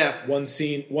seamless. Yeah. One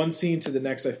scene to the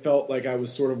next, I felt like I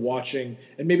was sort of watching,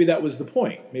 and maybe that was the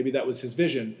point. Maybe that was his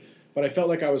vision. But I felt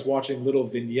like I was watching little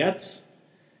vignettes,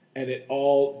 and it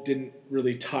all didn't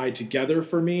really tie together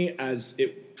for me as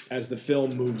the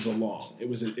film moves along. It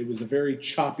was a very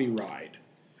choppy ride.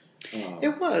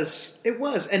 It was,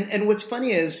 and what's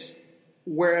funny is,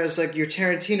 whereas like your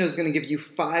Tarantino is going to give you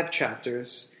 5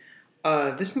 chapters,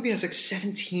 this movie has like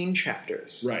 17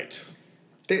 chapters. Right.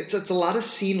 It's a lot of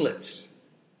scenelets.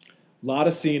 A lot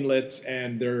of scenelets,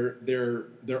 and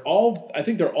they're all. I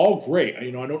think they're all great.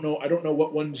 I don't know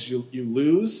what ones you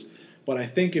lose, but I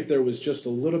think if there was just a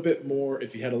little bit more,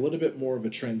 if you had a little bit more of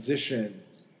a transition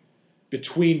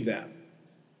between them.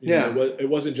 It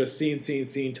wasn't just scene,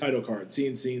 title card,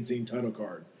 scene, title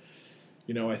card.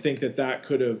 I think that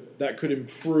could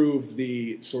improve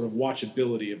the sort of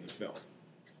watchability of the film.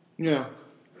 Yeah.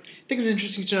 I think it's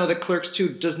interesting to know that Clerks 2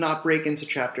 does not break into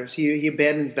chapters. He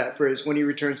abandons that phrase when he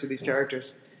returns to these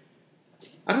characters.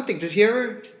 I don't think, does he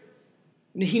ever...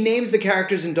 He names the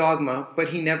characters in Dogma, but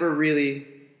he never really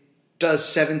does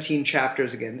 17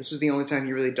 chapters again. This was the only time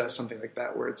he really does something like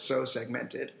that, where it's so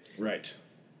segmented. Right.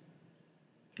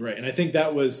 Right, and I think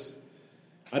that was,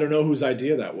 I don't know whose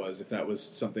idea that was, if that was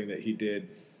something that he did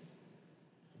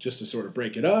just to sort of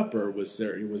break it up, or was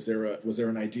there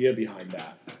an idea behind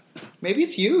that? Maybe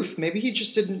it's youth. Maybe he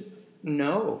just didn't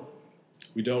know.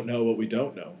 We don't know what we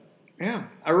don't know. Yeah.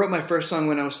 I wrote my first song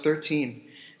when I was 13,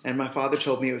 and my father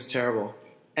told me it was terrible.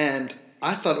 And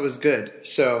I thought it was good,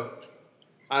 so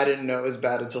I didn't know it was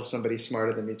bad until somebody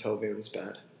smarter than me told me it was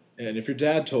bad. And if your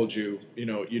dad told you,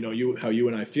 how you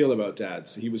and I feel about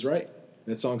dads, he was right.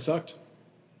 That song sucked.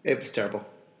 It was terrible.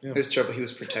 Yeah. It was terrible. He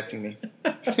was protecting me.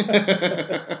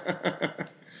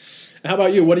 How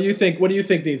about you? What do you think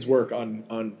needs work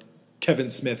on Kevin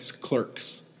Smith's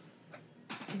Clerks?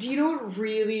 Do you know what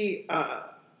really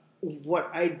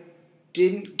what I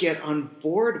didn't get on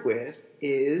board with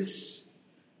is,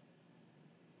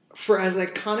 for as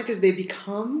iconic as they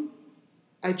become,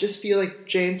 I just feel like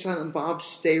Jay and Silent Bob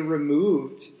stay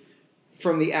removed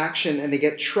from the action and they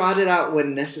get trotted out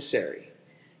when necessary.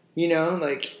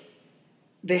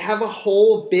 They have a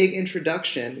whole big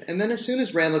introduction, and then as soon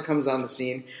as Randall comes on the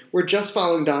scene, we're just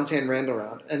following Dante and Randall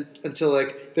around until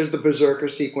there's the Berserker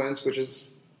sequence, which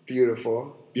is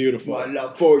beautiful. Beautiful. My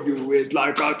love for you is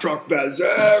like a truck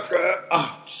berserker.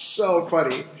 Oh, so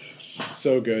funny.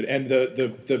 So good. And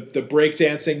the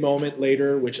breakdancing moment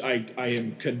later, which I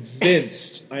am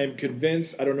convinced, I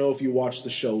don't know if you watched the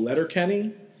show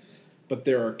Letterkenny, but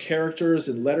there are characters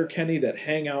in Letterkenny that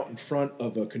hang out in front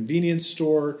of a convenience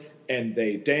store and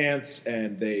they dance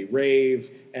and they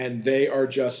rave and they are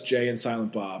just Jay and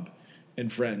Silent Bob and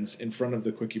friends in front of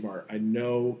the Quickie Mart. I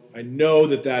know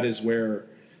that is where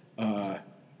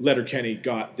Letterkenny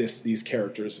got these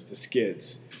characters of the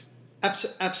Skids.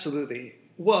 Absolutely.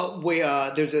 Well,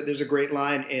 there's a great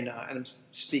line in, and I'm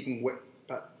speaking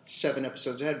about 7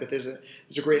 episodes ahead, but there's a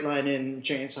great line in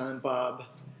Jay and Silent Bob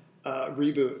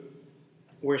reboot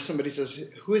where somebody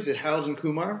says, "Who is it, Harold and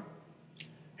Kumar?"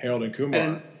 Harold and Kumar.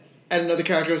 And another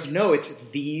character goes, "No, it's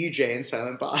the Jay and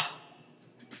Silent Bob."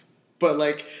 But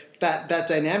like that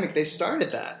dynamic, they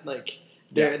started that. Like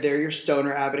they're your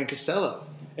Stoner, Abbott, and Costello.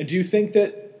 And do you think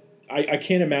that I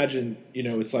can't imagine?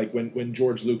 It's like when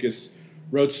George Lucas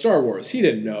wrote Star Wars, he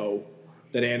didn't know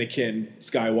that Anakin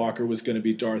Skywalker was going to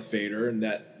be Darth Vader, and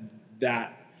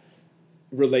that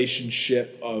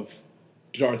relationship of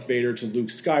Darth Vader to Luke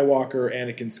Skywalker,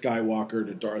 Anakin Skywalker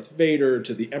to Darth Vader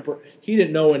to the Emperor. He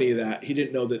didn't know any of that. He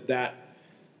didn't know that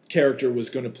character was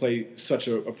going to play such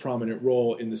a prominent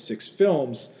role in the 6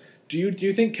 films. Do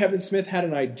you think Kevin Smith had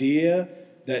an idea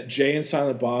that Jay and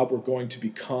Silent Bob were going to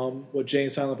become what Jay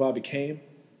and Silent Bob became?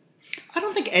 I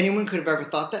don't think anyone could have ever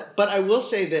thought that. But I will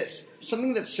say this.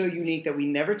 Something that's so unique that we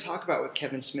never talk about with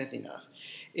Kevin Smith enough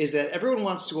is that everyone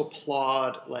wants to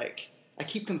applaud, like, I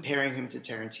keep comparing him to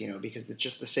Tarantino because it's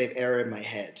just the same era in my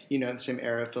head, the same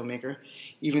era of filmmaker.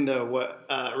 Even though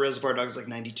Reservoir Dogs is like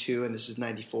 92 and this is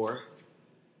 94.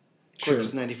 Sure. This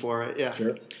is 94, right? Yeah.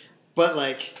 Sure. But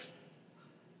like,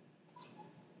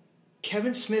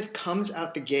 Kevin Smith comes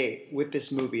out the gate with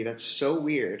this movie that's so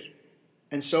weird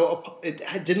and so it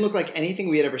didn't look like anything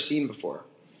we had ever seen before.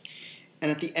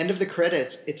 And at the end of the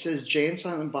credits, it says Jay and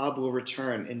Silent Bob will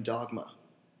return in Dogma.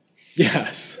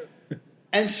 Yes.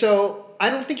 And so I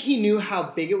don't think he knew how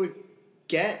big it would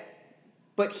get,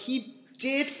 but he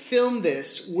did film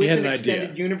this with an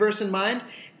extended universe in mind.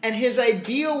 And his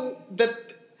idea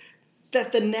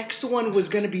that the next one was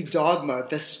going to be Dogma,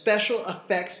 the special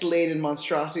effects laden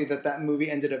monstrosity that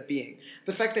movie ended up being.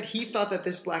 The fact that he thought that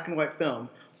this black and white film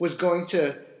was going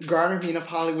to garner me enough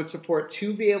Hollywood support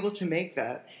to be able to make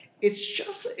that,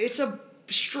 it's a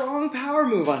strong power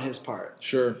move on his part.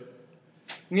 Sure.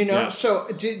 Yeah. So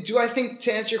do I think,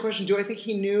 to answer your question, do I think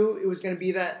he knew it was going to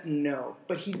be that? No.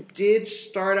 But he did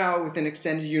start out with an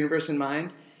extended universe in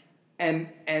mind. And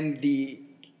can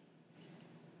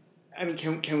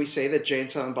we say that Jay and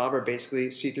Silent Bob are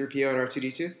basically C-3PO and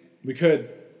R2-D2? We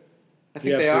could. I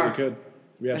think they are.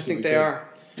 We absolutely I think they are.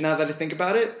 Now that I think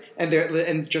about it,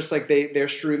 and just like they're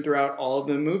strewn throughout all of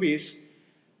the movies,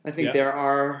 I think there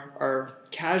are our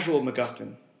casual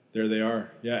MacGuffin. There they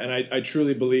are. Yeah, and I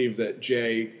truly believe that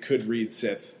Jay could read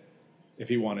Sith if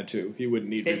he wanted to. He wouldn't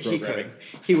need reprogramming.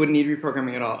 He wouldn't need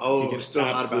reprogramming at all. Oh, he could still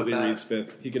absolutely not about that. read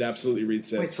Sith. He could absolutely read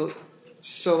Sith. Wait,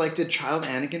 so like, did Child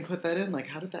Anakin put that in? Like,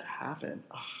 how did that happen?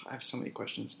 Oh, I have so many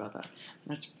questions about that.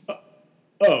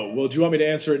 Well, do you want me to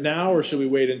answer it now, or should we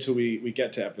wait until we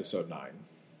get to episode 9?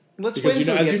 Let's wait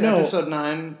until we get to episode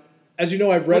 9. As you know,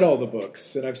 I've read all the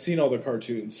books and I've seen all the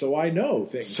cartoons, so I know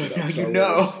things about Star Wars.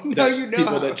 Now you know.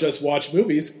 People that just watch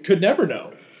movies could never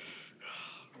know.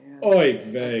 Oh, Oy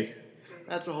vey.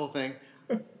 That's a whole thing.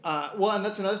 Well, and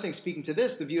that's another thing. Speaking to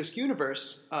this, the View Askew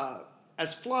universe,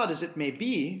 as flawed as it may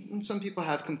be, and some people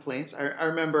have complaints. I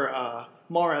remember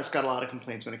Mallrats got a lot of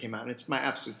complaints when it came out, and it's my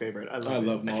absolute favorite. I love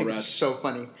Mallrats. I think it's so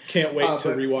funny. Can't wait to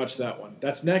rewatch that one.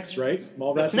 That's next, right?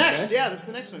 Mallrats that's is next? Yeah, that's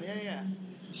the next one. Yeah.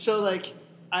 So, like,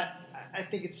 I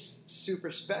think it's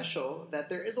super special that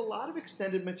there is a lot of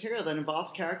extended material that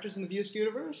involves characters in the View Askew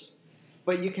universe,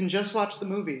 but you can just watch the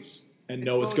movies. And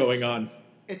know what's going on.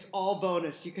 It's all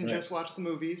bonus. You can just watch the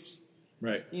movies.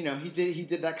 Right. He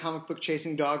did that comic book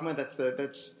Chasing Dogma.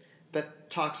 That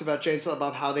talks about Jay and Silent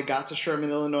Bob, how they got to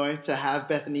Sherman, Illinois, to have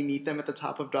Bethany meet them at the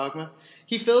top of Dogma.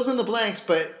 He fills in the blanks,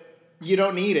 but you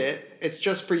don't need it. It's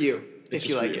just for you if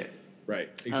you like it. Right.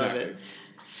 Exactly.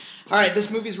 All right, this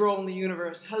movie's role in the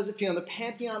universe. How does it feel? In the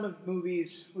pantheon of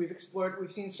movies we've explored,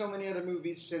 we've seen so many other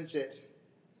movies since it.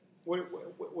 What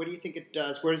do you think it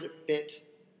does? Where does it fit?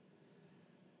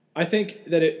 I think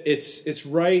that it's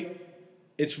right.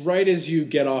 It's right as you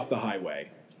get off the highway.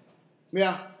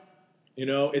 Yeah.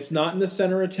 It's not in the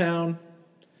center of town.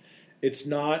 It's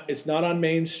not on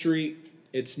Main Street.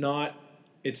 It's not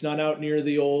out near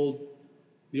the old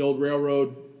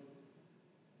railroad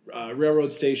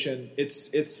station.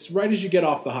 It's right as you get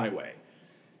off the highway.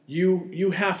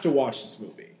 You have to watch this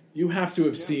movie. You have to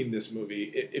have seen this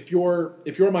movie. If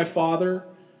you're my father,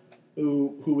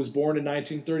 who was born in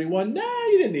 1931,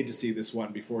 you didn't need to see this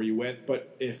one before you went.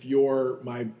 But if you're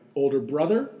my older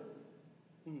brother,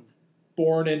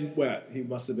 born in he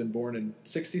must have been born in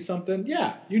 60 something.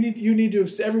 Yeah, you need to.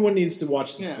 Everyone needs to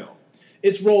watch this film.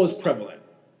 Its role is prevalent.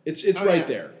 It's right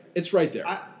there. It's right there.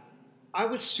 I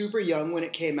was super young when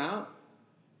it came out,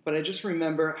 but I just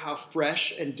remember how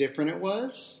fresh and different it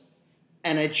was,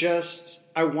 and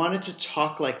I wanted to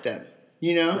talk like them.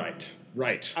 Right.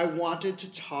 Right. I wanted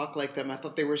to talk like them. I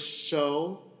thought they were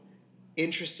so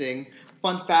interesting.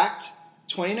 Fun fact,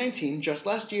 2019, just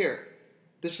last year,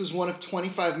 this was one of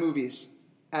 25 movies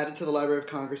added to the Library of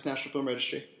Congress National Film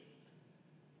Registry.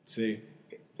 See?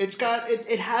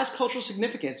 It has cultural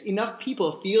significance. Enough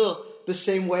people feel the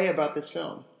same way about this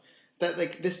film that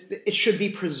like this, it should be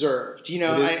preserved. You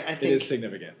know, I think it is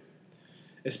significant,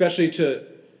 especially to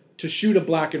shoot a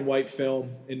black and white film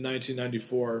in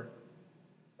 1994.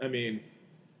 I mean,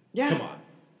 yeah, come on.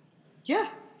 Yeah,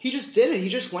 he just did it. He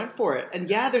just went for it. And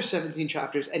yeah, there's 17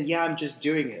 chapters. And yeah, I'm just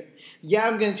doing it. Yeah,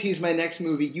 I'm going to tease my next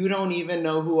movie. You don't even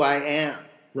know who I am.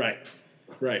 Right.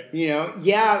 Right. You know,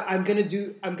 yeah, I'm gonna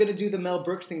do the Mel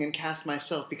Brooks thing and cast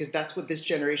myself because that's what this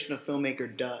generation of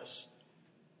filmmaker does.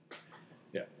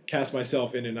 Yeah, cast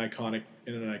myself in an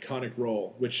iconic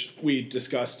role, which we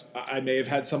discussed. I may have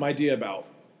had some idea about.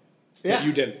 Yeah. That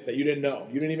you didn't know.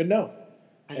 You didn't even know.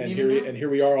 And here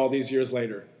we are all these years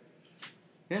later.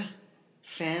 Yeah,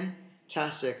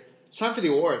 fantastic. It's time for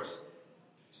the awards.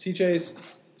 CJ's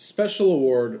special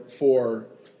award for,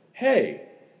 hey,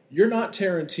 you're not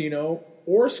Tarantino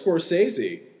or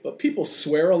Scorsese, but people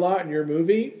swear a lot in your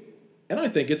movie, and I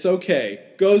think it's okay,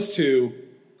 goes to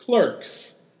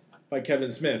Clerks by Kevin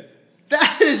Smith.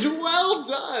 That is well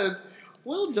done.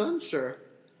 Well done, sir.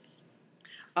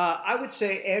 I would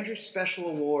say Andrew's special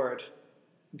award,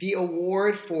 the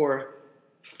award for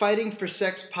fighting for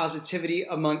sex positivity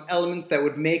among elements that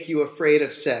would make you afraid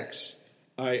of sex.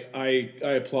 I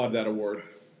applaud that award.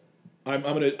 I'm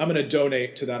gonna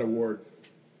donate to that award.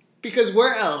 Because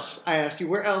where else, I ask you,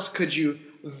 where else could you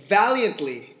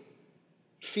valiantly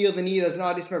feel the need as an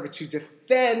audience member to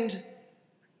defend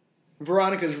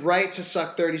Veronica's right to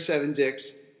suck 37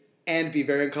 dicks and be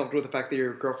very uncomfortable with the fact that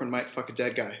your girlfriend might fuck a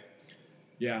dead guy?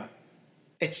 Yeah.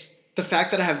 It's the fact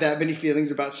that I have that many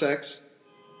feelings about sex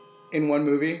in one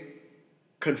movie,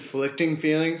 conflicting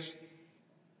feelings,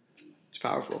 it's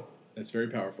powerful. It's very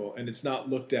powerful. And it's not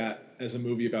looked at as a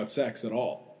movie about sex at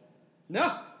all.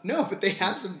 No, but they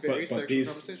have some very sexual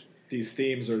conversation. These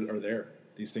themes are there.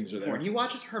 These things are there. Porn. He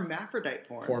watches hermaphrodite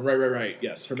porn. Right.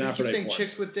 Yes, hermaphrodite porn. He keeps saying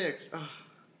chicks with dicks. Oh.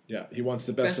 Yeah, he wants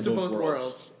the best of both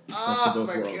worlds. Best of both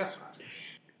worlds. God.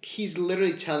 He's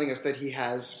literally telling us that he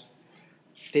has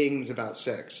things about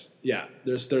sex. Yeah,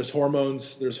 there's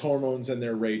hormones. There's hormones, and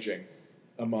they're raging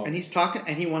among. And he's talking,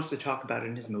 and he wants to talk about it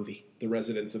in his movie. The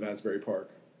residents of Asbury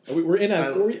Park. We're in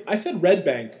Asbury. I said Red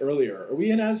Bank earlier. Are we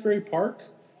in Asbury Park?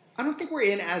 I don't think we're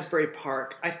in Asbury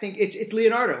Park. I think it's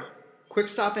Leonardo. Quick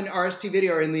Stop and RST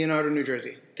Video are in Leonardo, New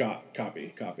Jersey.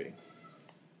 Copy.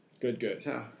 Good.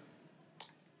 So,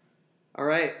 all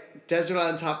right. Desert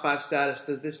Island Top 5 status.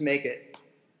 Does this make it?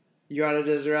 You're on a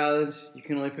desert island. You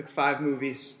can only pick 5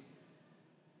 movies.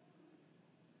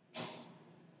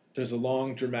 There's a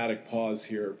long dramatic pause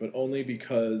here, but only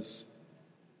because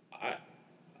I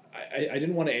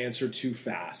didn't want to answer too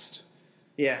fast.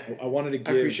 Yeah, I wanted to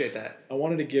give. I appreciate that. I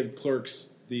wanted to give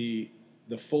Clerks the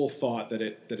full thought that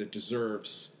it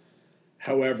deserves.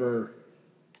 However,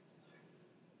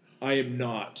 I am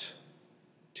not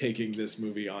taking this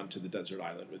movie onto the desert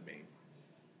island with me.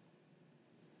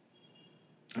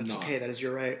 That's okay. That is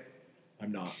your right.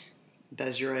 I'm not. That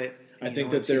is your right. I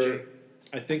think that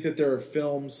there are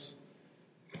films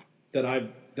that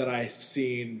I've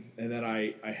seen and that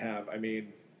I have. I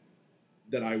mean,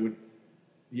 that I would.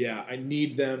 Yeah, I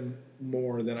need them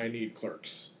more than I need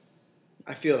Clerks.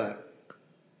 I feel that.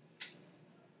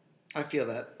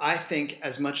 I think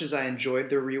as much as I enjoyed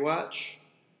the rewatch,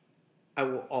 I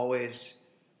will always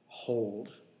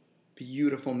hold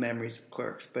beautiful memories of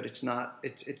Clerks, but it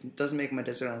doesn't make my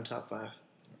Desert Island Top 5.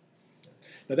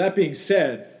 Now that being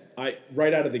said,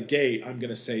 right out of the gate, I'm going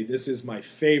to say this is my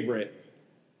favorite.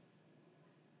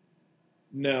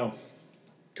 No,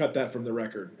 cut that from the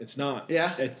record. It's not.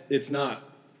 Yeah, it's not.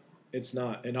 It's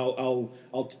not, and I'll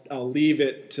leave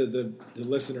it to the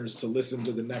listeners to listen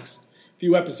to the next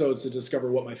few episodes to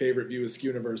discover what my favorite View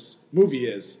Askewniverse movie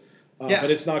is. But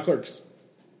it's not Clerks.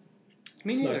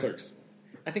 Me neither. It's not Clerks.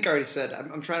 I think I already said.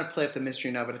 I'm trying to play up the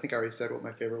mystery now, but I think I already said what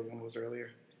my favorite one was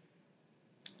earlier.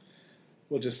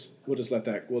 We'll just let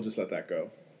that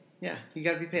go. Yeah, you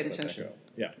got to be paying attention.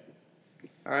 Yeah.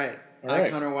 All right.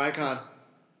 Icon or Wycon?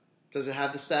 Does it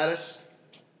have the status?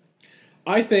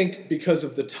 I think because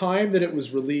of the time that it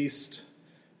was released,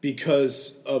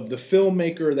 because of the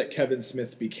filmmaker that Kevin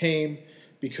Smith became,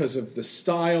 because of the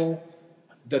style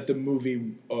that the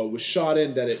movie was shot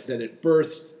in, that it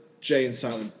birthed Jay and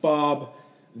Silent Bob,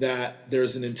 that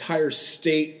there's an entire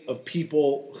state of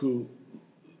people who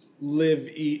live,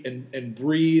 eat, and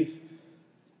breathe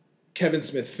Kevin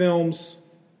Smith films.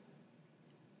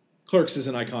 Clerks is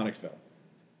an iconic film.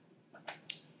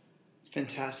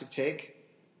 Fantastic take.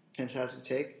 Fantastic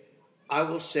take. I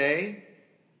will say,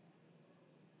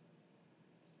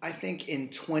 I think in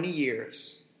 20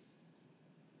 years,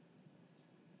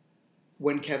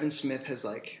 when Kevin Smith has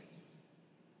like,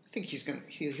 I think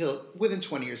he'll within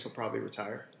 20 years he'll probably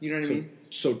retire. You know what I mean?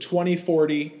 So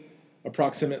 2040,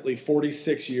 approximately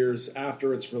 46 years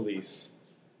after its release.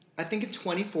 I think in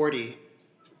 2040,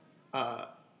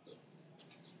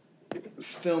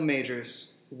 film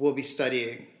majors will be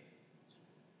studying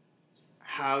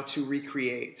how to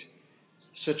recreate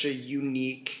such a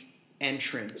unique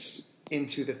entrance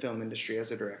into the film industry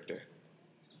as a director.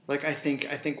 Like I think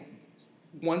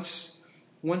once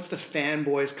the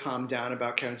fanboys calm down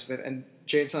about Kevin Smith, and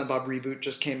Jay and Silent Bob Reboot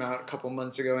just came out a couple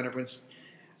months ago, and everyone's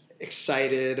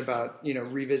excited about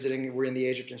revisiting. We're in the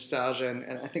age of nostalgia,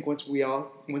 and I think once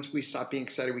we stop being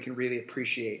excited, we can really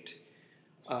appreciate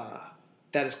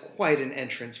that is quite an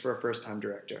entrance for a first time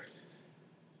director.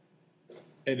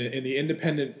 In the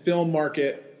independent film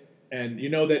market, and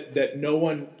that no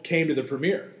one came to the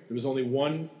premiere. There was only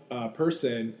one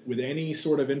person with any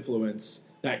sort of influence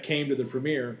that came to the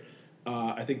premiere.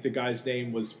 I think the guy's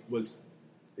name was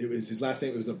his last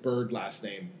name. It was a bird last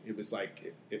name. It was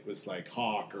like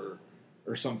Hawk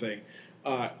or something.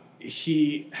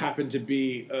 He happened to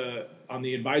be on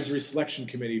the advisory selection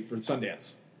committee for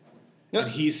Sundance,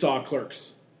 and he saw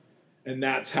Clerks, and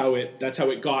that's how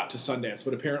it got to Sundance.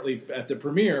 But apparently, at the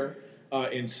premiere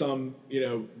in some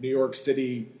New York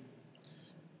City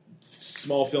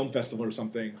small film festival or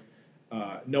something,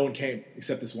 no one came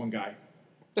except this one guy.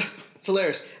 It's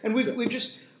hilarious, and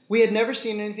we had never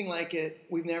seen anything like it.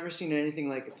 We've never seen anything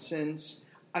like it since.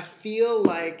 I feel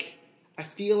like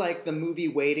the movie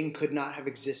Waiting could not have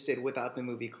existed without the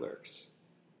movie Clerks.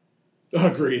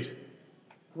 Agreed.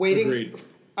 Waiting. Agreed.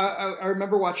 I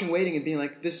remember watching Waiting and being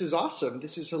like, "This is awesome.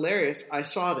 This is hilarious. I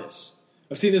saw this.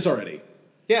 I've seen this already."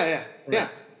 Yeah.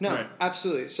 No, right.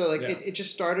 Absolutely. So it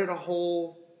just started a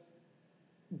whole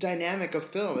dynamic of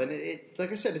film, and it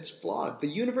like I said, it's flawed. The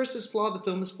universe is flawed. The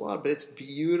film is flawed, but it's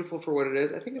beautiful for what it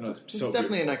is. I think it's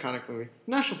definitely beautiful. An iconic movie.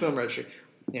 National Film Registry.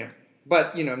 Yeah.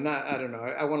 But, I don't know.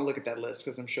 I want to look at that list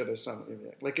because I'm sure there's something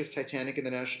like is Titanic in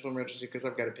the National Film Registry, because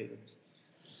I've got opinions.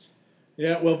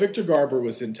 Yeah, well, Victor Garber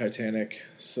was in Titanic,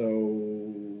 so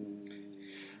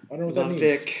I don't know what that means.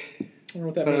 Vic. I don't know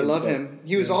what that means. But I love him.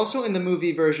 He was also in the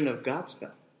movie version of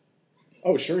Godspell.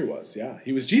 Oh, sure he was. Yeah,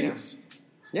 he was Jesus.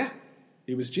 Yeah.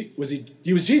 He was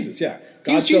Jesus. Yeah.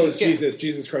 Godspell is Jesus.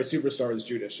 Jesus Christ Superstar is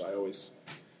Judas. I always.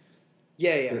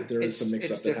 Yeah. There is some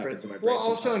mix-up that happens in my brain. Well,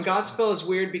 also in Godspell is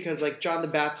weird because like John the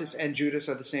Baptist and Judas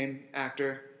are the same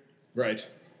actor. Right.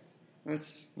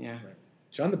 That's Right.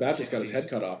 John the Baptist 60s. Got his head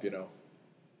cut off.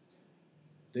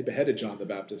 They beheaded John the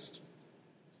Baptist.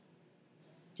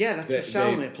 Yeah, that's the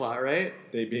Salome plot, right?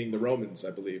 They being the Romans,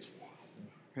 I believe.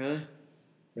 Really?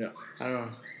 Yeah. I don't know.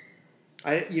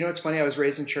 It's funny. I was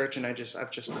raised in church, and I've just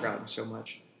forgotten so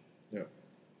much. Yeah.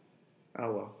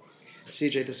 Oh well,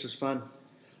 CJ, this was fun.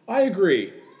 I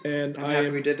agree, and I'm happy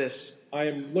we did this. I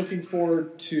am looking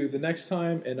forward to the next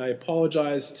time, and I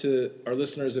apologize to our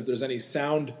listeners if there's any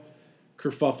sound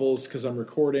kerfuffles because I'm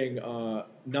recording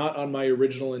not on my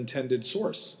original intended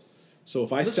source. So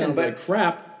if I sound like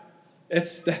crap,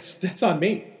 that's on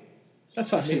me.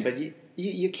 That's on me. But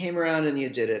you came around and you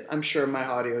did it. I'm sure my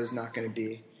audio is not going to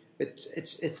be.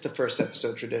 It's the first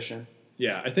episode tradition.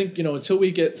 Yeah, I think until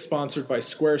we get sponsored by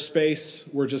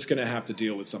Squarespace, we're just going to have to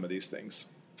deal with some of these things.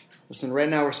 Listen, right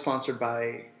now we're sponsored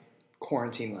by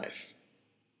Quarantine Life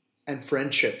and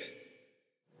Friendship.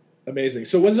 Amazing.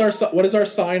 So what is our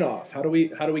sign off? How do we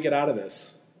get out of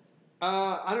this?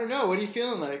 I don't know. What are you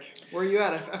feeling like? Where are you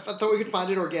at? I thought we could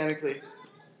find it organically.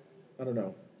 I don't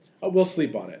know. We'll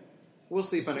sleep on it. We'll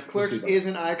sleep on it. Clerks is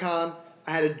an icon.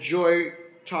 I had a joy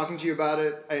talking to you about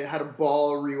it. I had a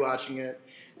ball rewatching it.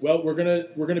 Well, we're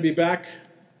gonna be back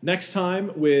next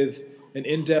time with an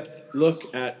in-depth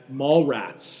look at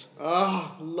Mallrats.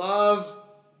 Oh, love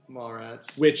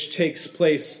Mallrats. Which takes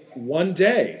place one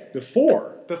day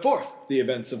before the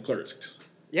events of Clerks.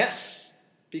 Yes,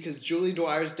 because Julie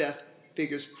Dwyer's death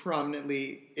figures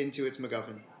prominently into its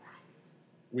MacGuffin.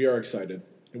 We are excited.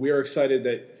 And we are excited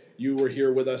that you were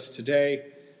here with us today,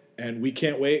 and we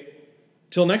can't wait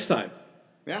till next time.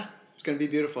 Yeah, it's going to be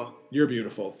beautiful. You're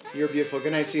beautiful. You're beautiful.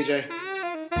 Good night, CJ.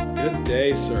 Good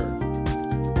day, sir.